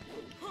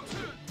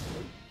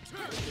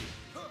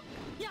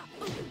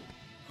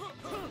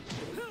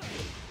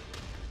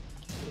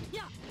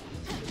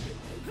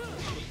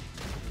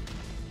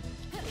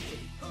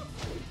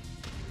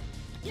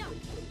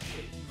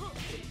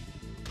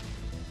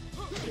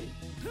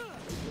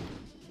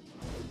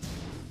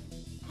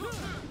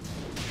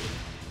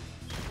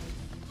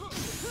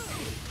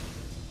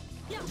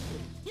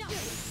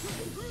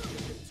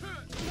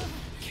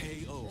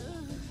 KO.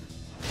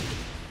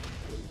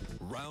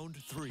 Round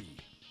 3.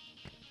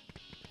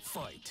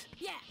 Fight.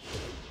 Yeah.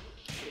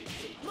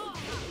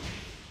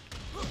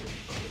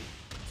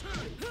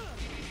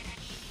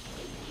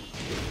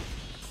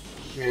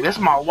 Yeah, this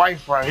is my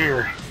wife right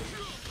here.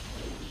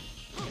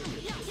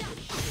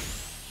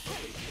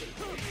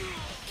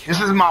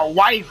 This is my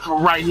wife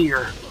right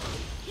here.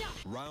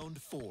 Round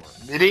 4.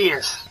 It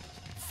is.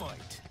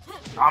 Fight.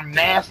 I'm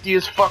nasty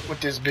as fuck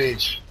with this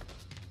bitch.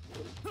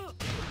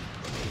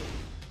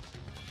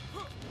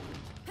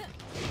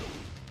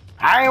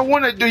 I ain't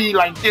wanna do you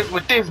like this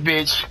with this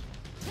bitch.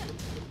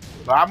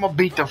 But I'm gonna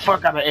beat the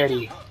fuck out of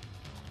Eddie.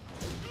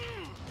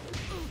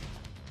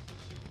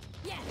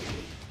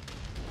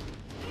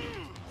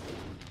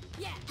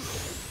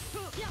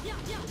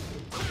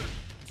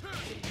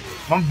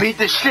 I'm gonna beat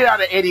the shit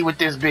out of Eddie with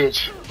this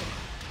bitch.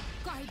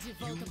 Corre de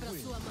volta pra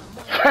sua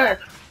mamãe.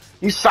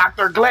 You socked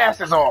her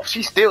glasses off.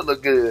 She still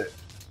look good.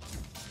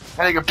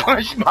 That nigga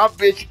punched my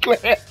bitch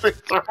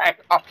glasses right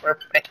off her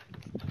face.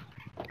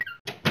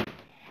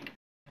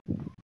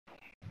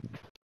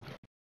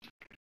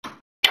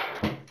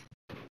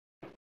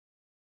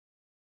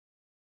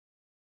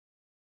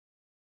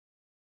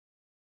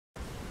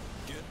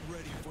 Get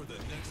ready for the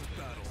next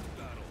battle.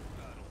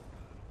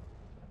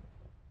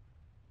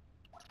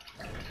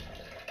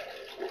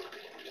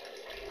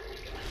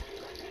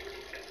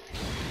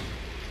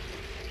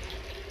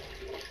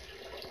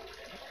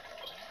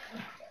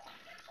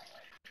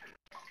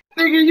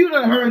 Nigga, you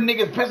done heard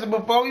niggas pissing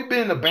before. You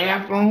been in the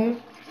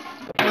bathroom,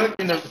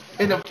 in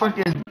the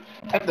fucking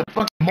at the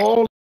fucking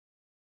mall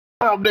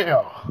out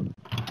there.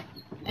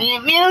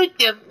 You mute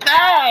the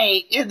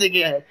fight, this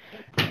nigga.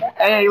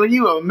 Hey, when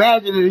you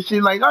imagine this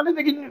shit like, oh, this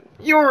nigga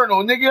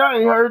urinal, nigga. I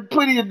ain't heard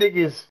plenty of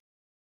niggas.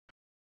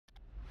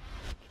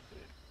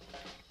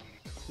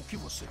 O que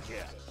você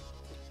quer?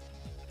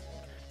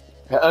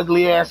 That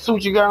ugly ass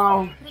suit you got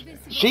on,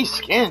 she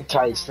skin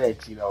tight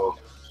sexy though.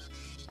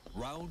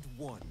 Round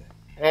 1.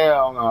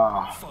 Hell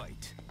no.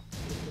 Fight.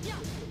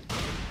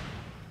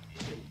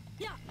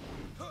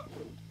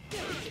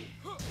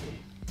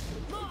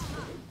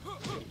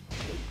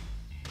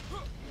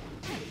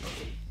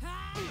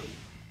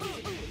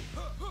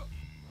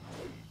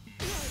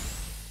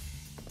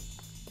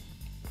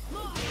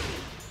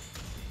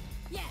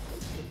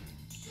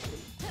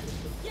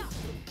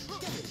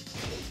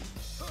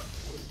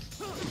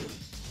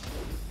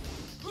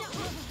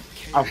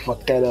 I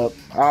fucked that up.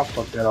 I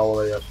fucked that all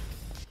the way up.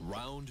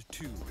 Round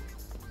 2.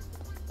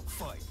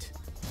 Fight.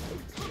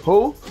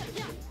 Who?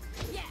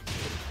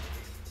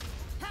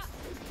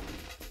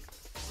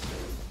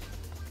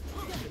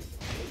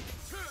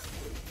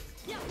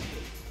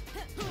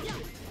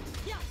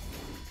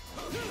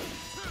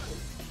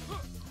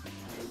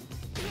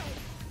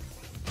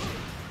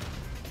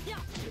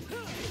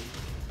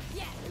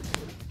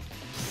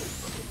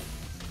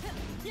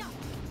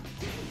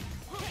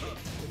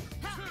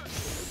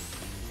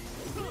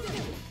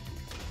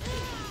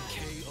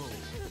 KO.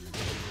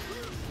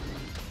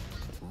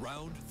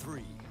 Round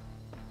 3.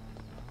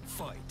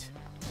 Fight.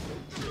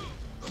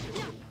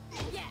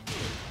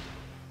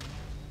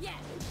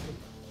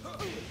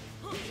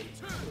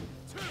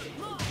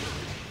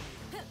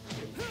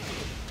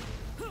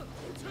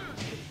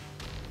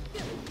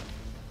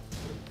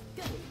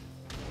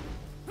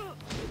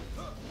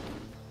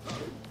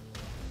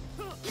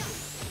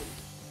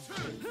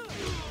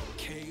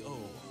 KO.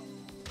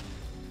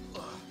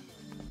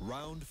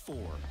 Round 4.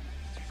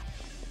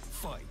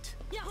 Fight.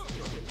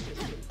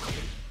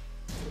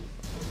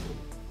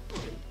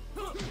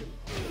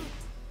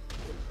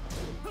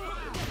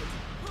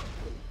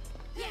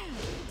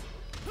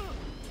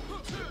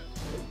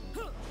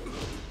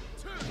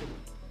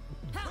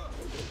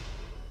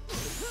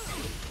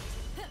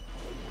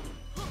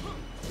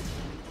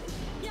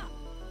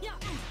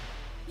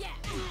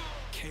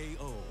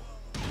 KO.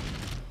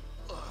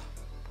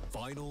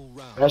 Final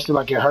round. That shit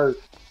like it hurt.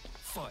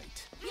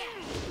 Fight.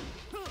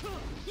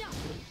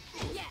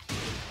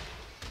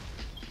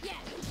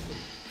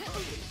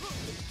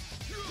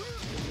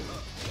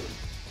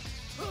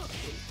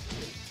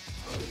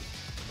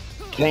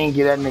 Can't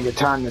give that nigga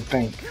time to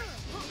think.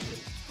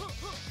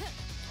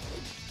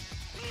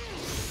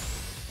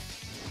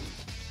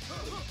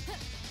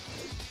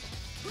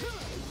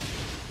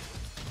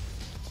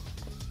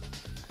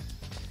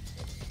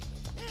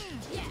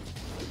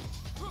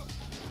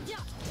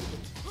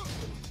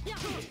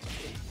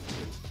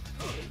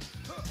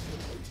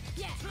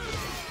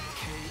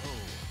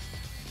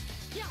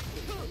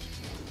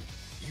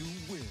 You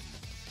win.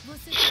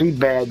 She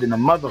bad than a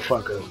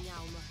motherfucker.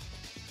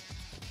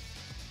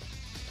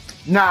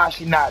 Nah,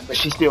 she not, but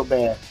she still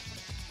bad.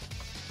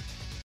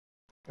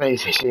 They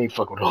say she ain't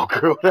fucking with old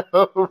girl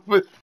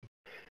though.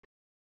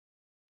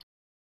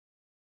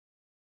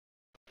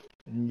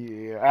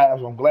 Yeah,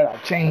 I'm glad I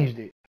changed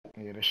it.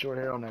 Yeah, the short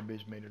hair on that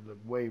bitch made it look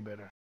way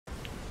better.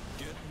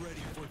 Get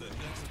ready for the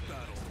next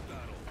battle.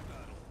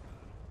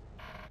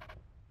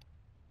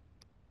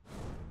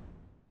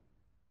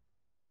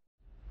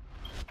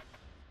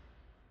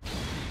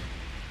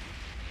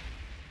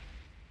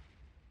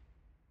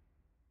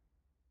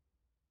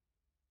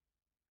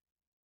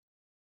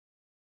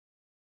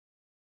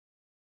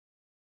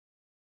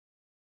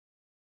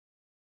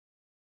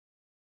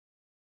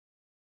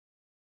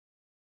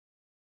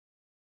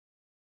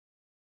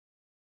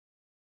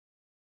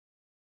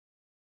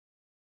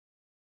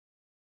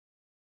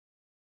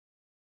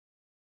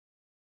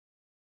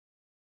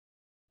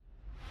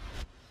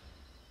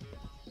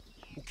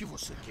 que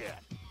você quer?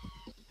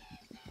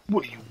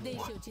 What do you Deixa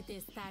want? eu te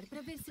testar pra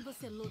ver se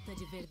você luta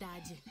de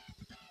verdade.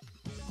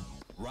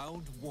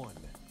 Round 1.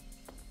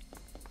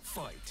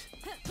 Fight.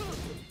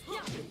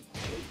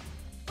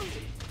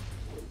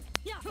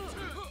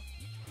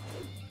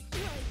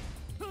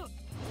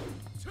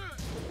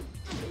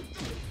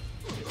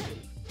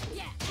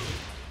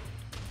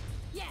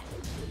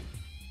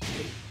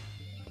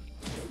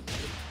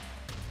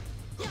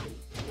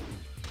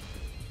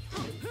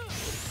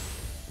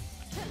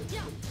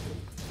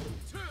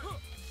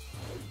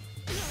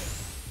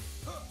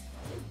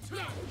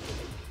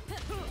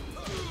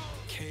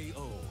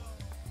 KO.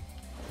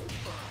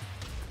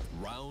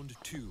 Round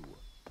 2.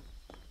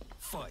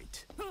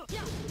 Fight.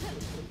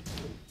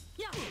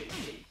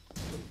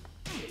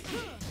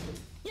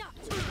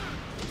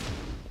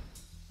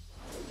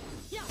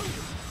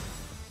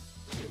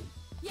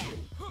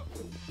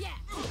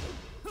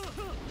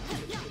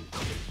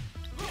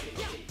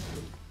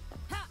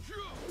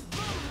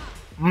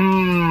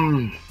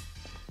 Mmm.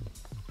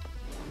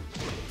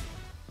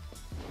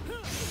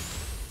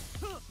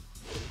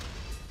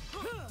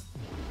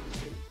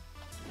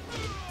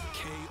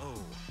 KO.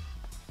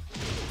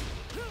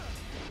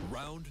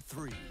 Round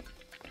 3.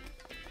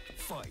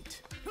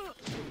 Fight.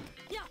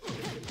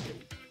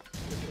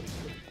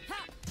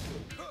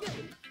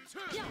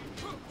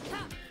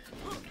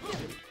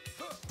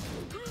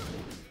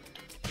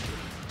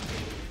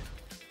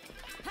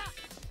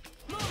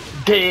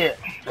 Dead.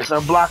 It's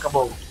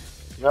unblockable.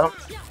 Yup.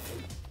 KO.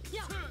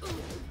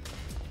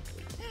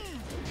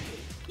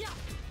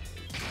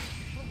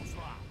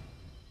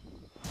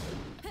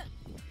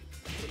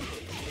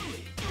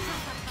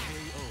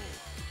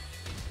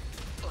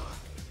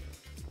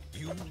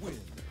 You win.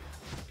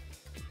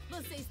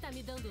 Você está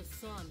me dando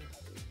sono.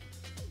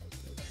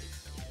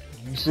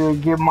 You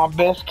should get my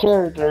best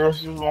character.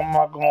 This is what I'm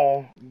not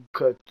gonna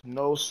cut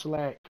no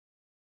slack.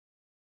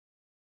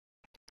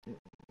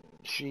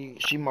 She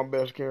my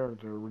best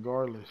character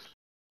regardless,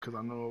 cause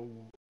I know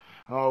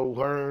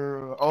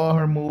her all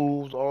her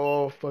moves,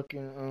 all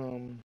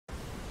fucking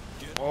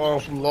Get all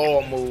ready from for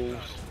law the next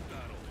moves.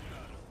 battle.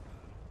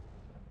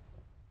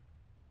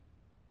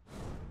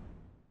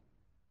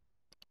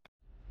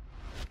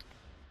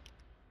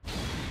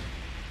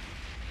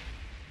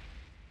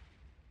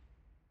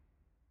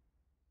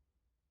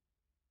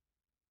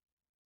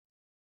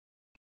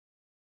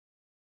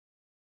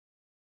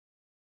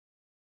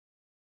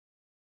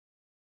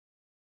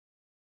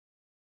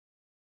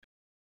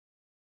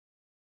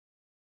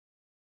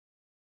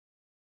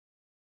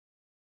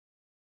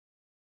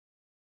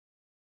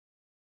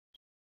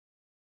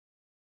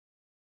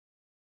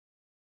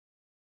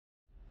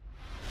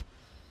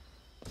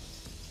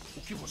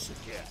 O que você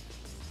quer?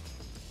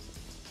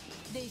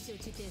 Deixa eu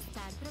te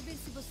testar pra ver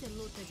se você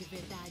luta de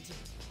verdade.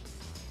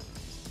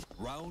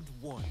 Round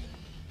 1.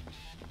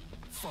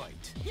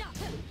 Fight.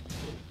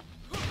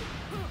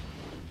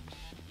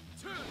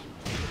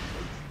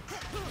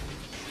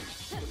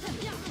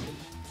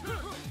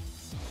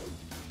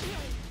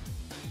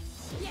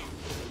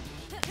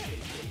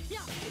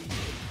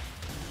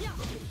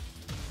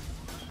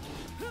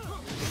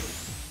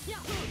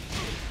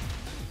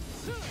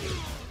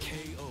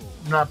 KO.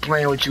 I'm not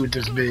playing with you with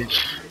this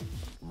bitch.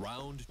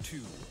 Round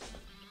 2.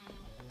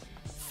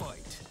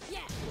 Fight.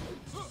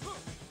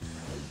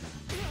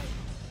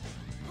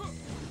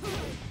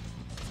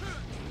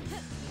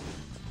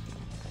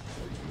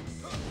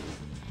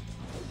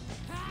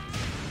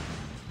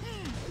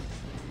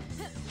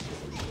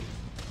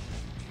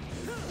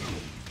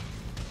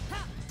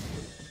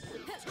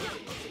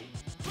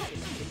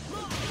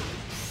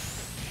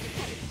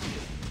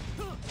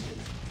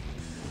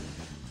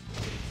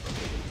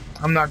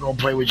 I'm not gonna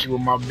play with you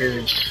with my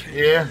bitch.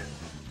 Yeah.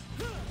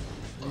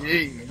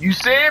 Yeah. You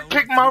said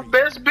pick my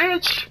best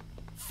bitch.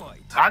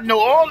 Fight. I know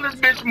all this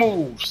bitch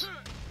moves.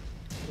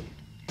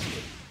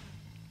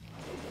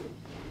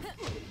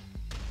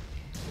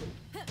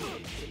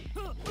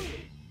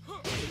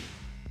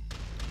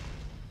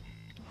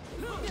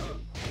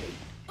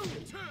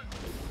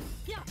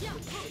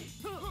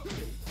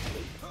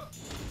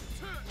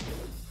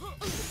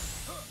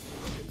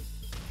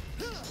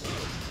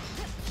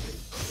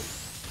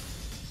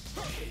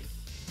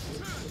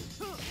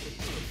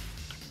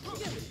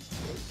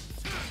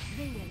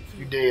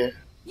 You did.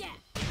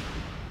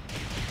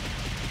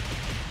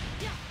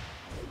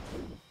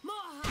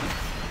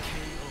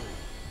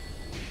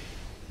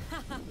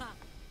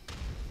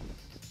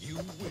 You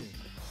win.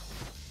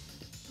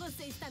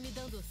 Você está me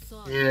dando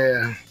sono.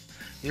 Yeah.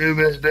 You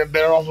been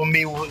better off of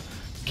me with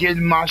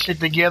getting my shit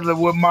together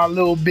with my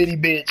little bitty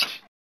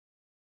bitch.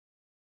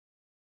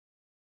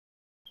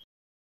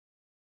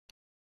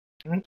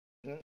 I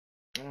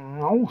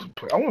want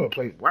to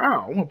play.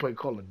 Wow, I want to play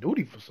Call of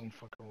Duty for some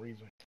fucking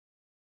reason.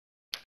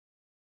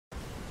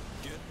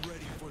 Get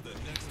ready for the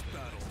next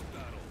battle.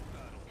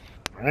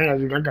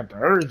 I got the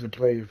urge to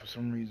play it for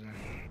some reason.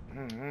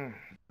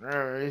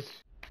 It's,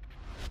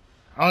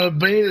 I don't know,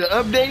 but need an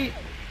update?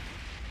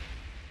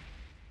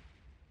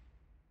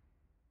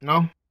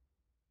 No?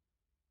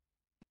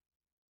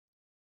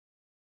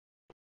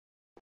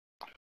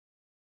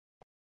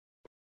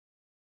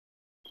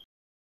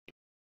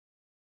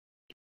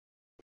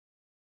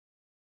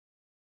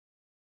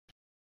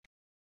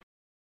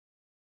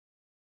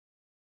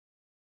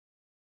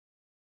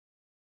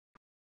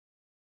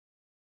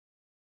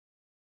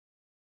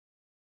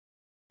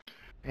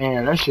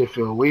 Man, that shit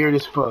feel weird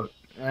as fuck.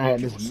 I had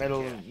Que this você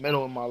quer?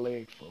 metal in my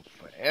leg for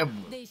forever.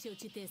 Deixa eu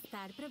te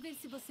testar pra ver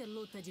se você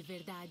luta de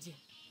verdade.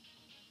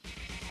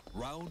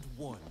 Round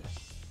 1.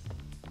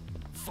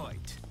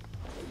 Fight.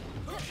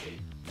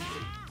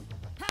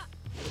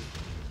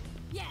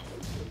 Yeah.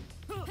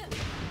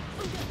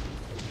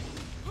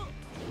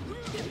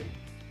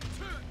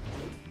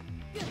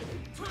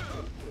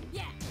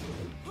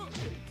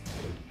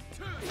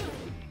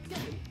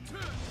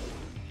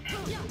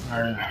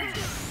 Alright.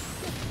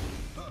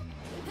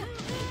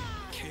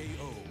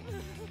 KO.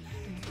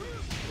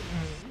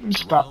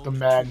 Stop the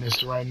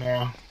madness right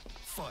now.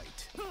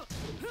 Fight.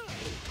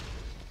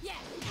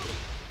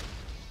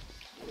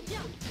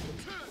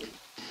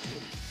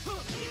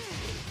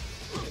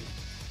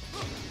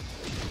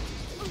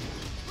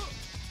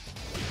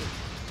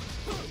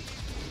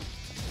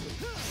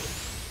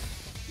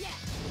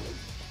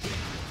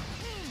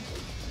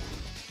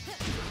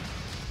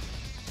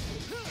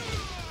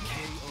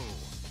 KO.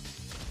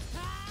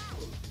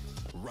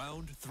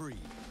 Round 3.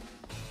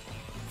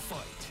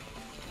 Fight.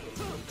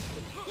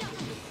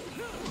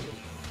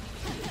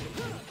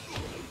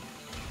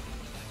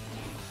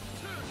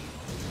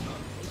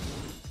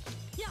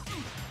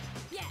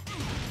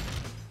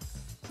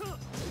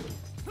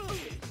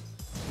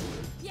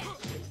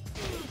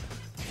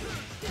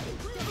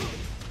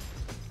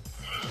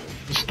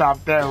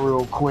 Stop that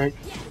real quick.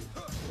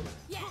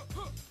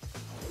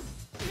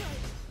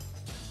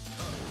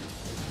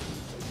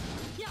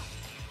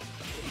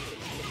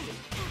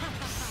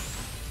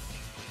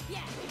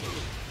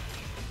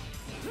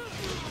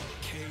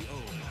 KO.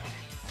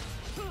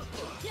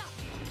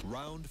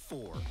 Round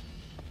 4.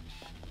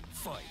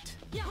 Fight.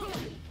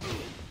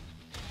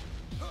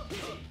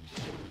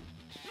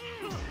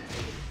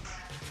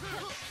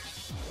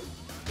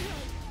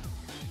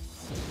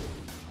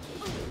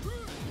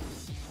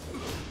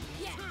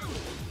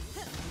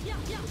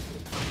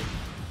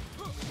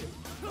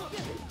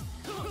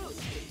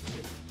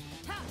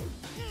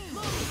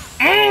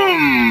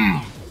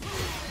 Mmm!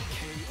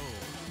 KO.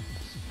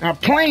 Now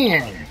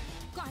playing.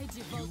 Corre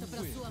de volta pra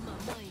sua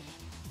mamãe.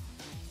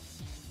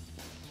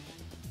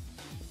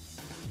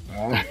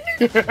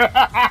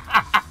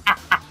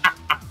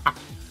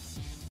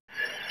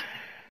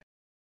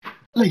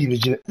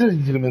 Ladies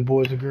and gentlemen,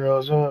 boys and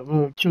girls,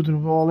 children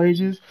of all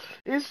ages,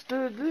 it's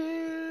the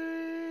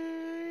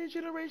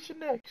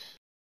Generation X.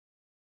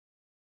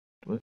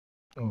 What?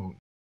 Oh,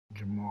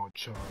 Jamal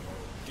Charlo.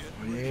 Get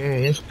Oh, ready yeah,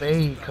 his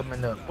fade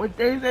coming up. What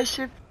day is that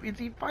shit? Is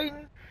he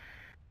fighting?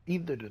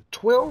 Either the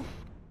 12th?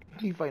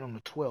 He fighting on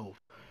the 12th.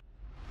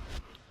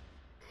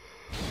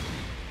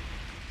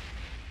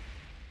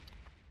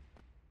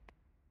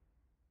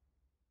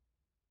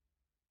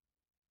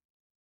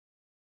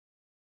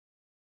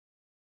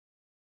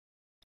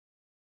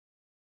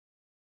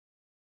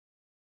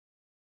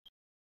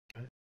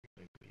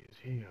 He is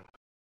here.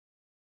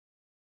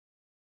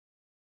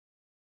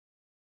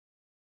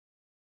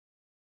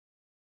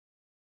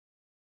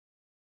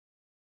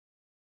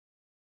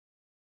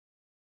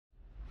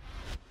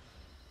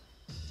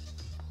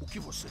 O que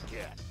você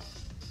quer?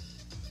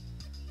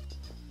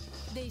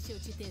 Deixa eu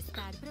te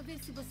testar pra ver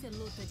se você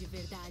luta de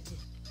verdade.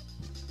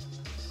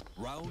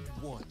 Round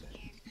 1.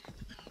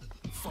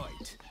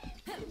 Fight.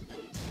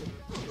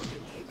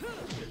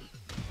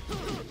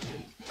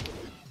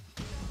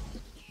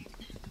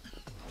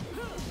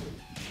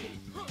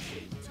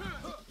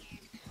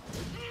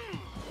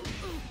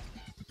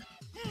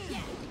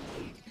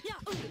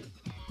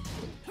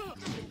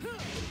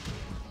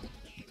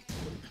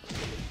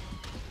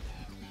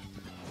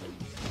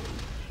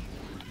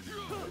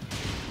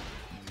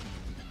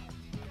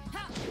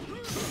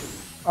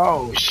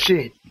 Oh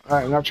shit!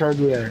 Alright, I'm not trying to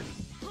do that.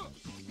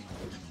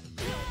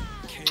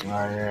 KO.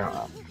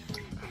 Yeah.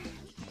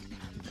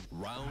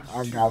 Round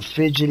I 2. got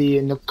fidgety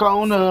in the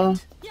corner.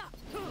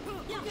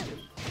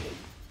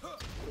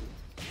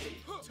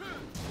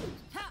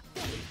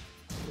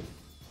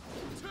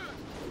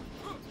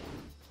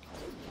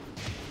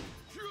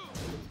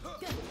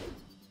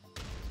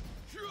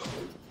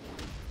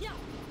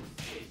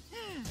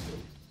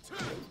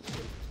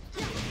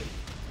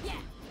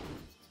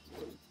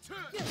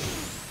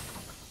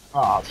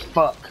 Oh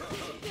fuck!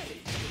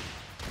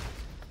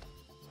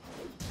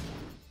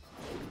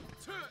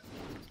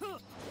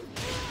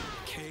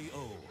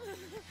 KO.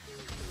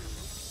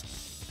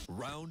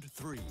 Round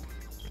 3.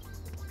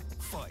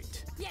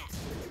 Fight.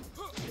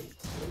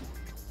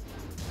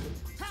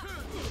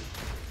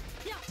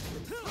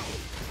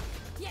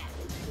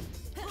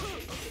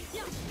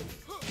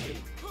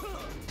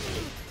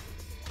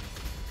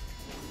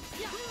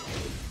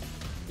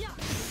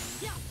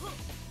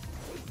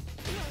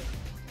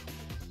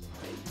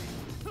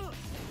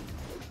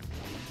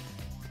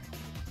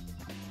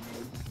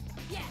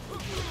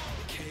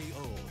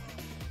 KO.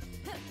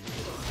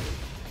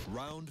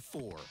 Round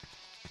 4.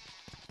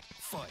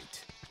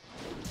 Fight.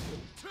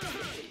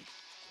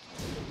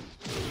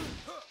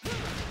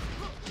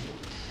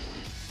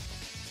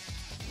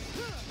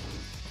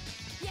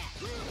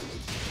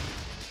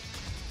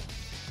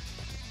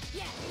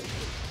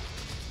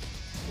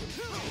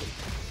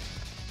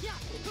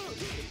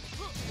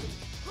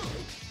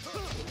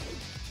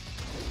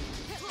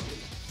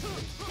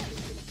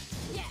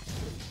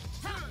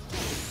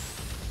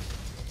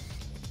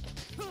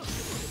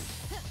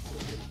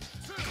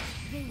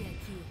 Vem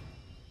aqui.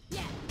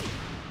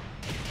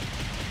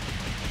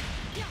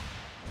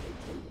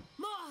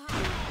 Morra!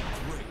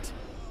 Great.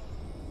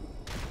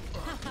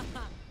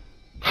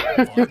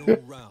 Final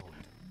round.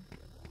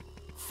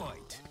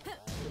 Fight.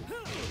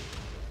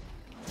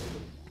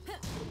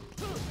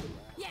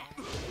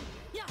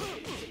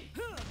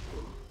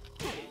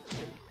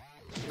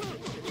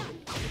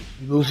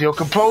 You losing your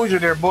composure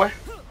there, boy.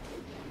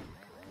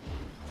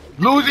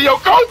 Losing your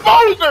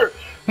composure,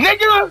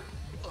 nigga.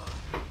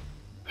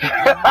 Você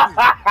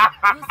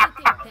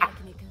tem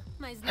técnica,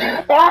 mas não é.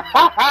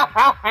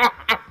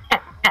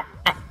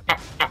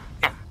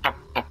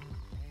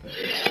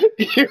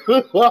 You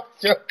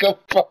lost your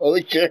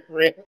composure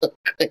real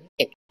quick.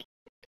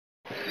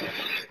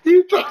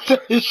 You thought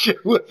that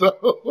shit was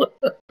over.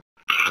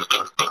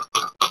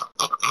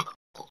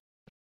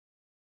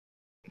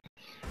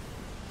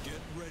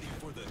 Get ready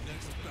for the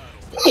next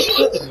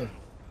battle.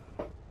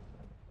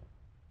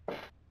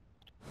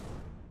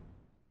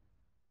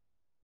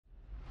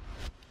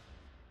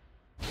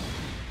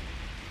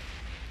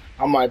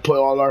 I might put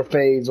all our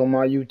fades on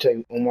my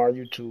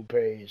YouTube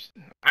page.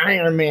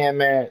 Iron Man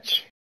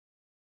match.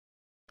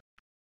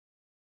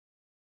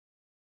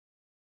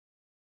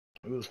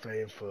 We was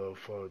fading for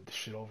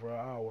shit over an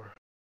hour.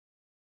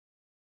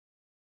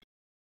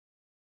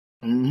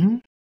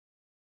 We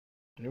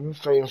was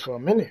fading for a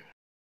minute.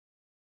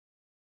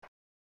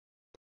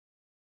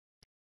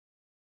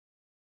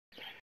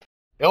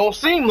 It don't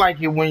seem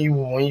like it when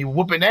you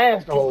whooping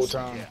ass the whole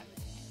time.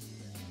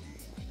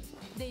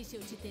 Deixa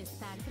eu te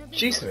testar pra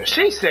ver.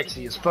 She's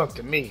sexy as fuck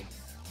to me.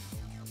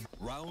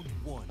 Round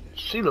 1.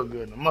 She look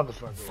good in the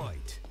motherfucker.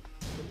 Fight.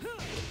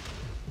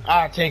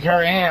 I take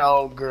her and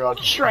old girl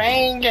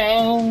train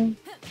game.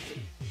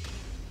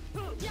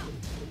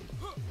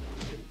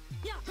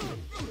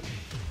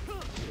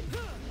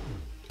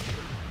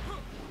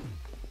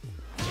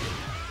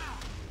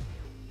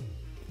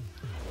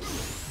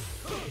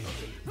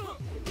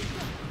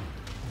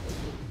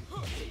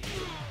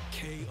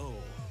 KO.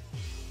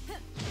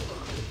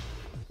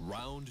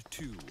 Round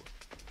 2.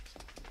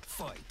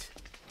 Fight.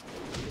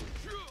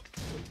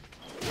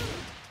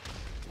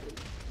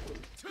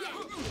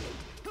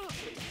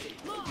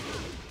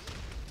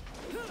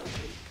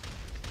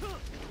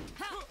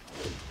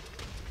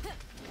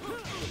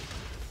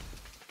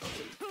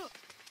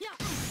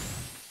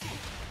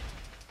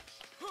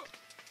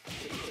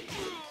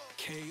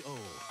 KO.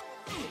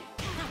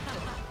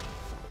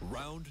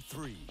 Round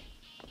 3.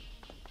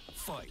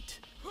 Fight.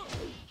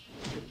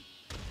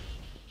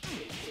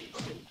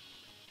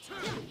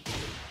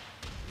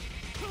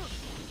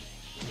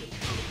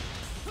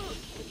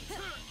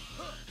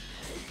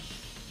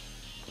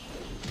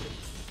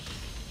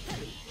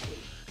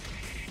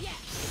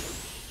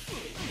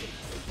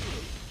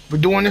 We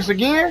doing this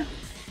again?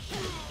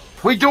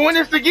 We doing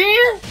this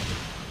again?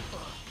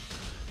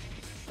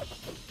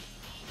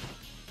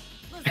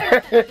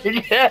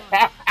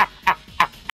 Yeah.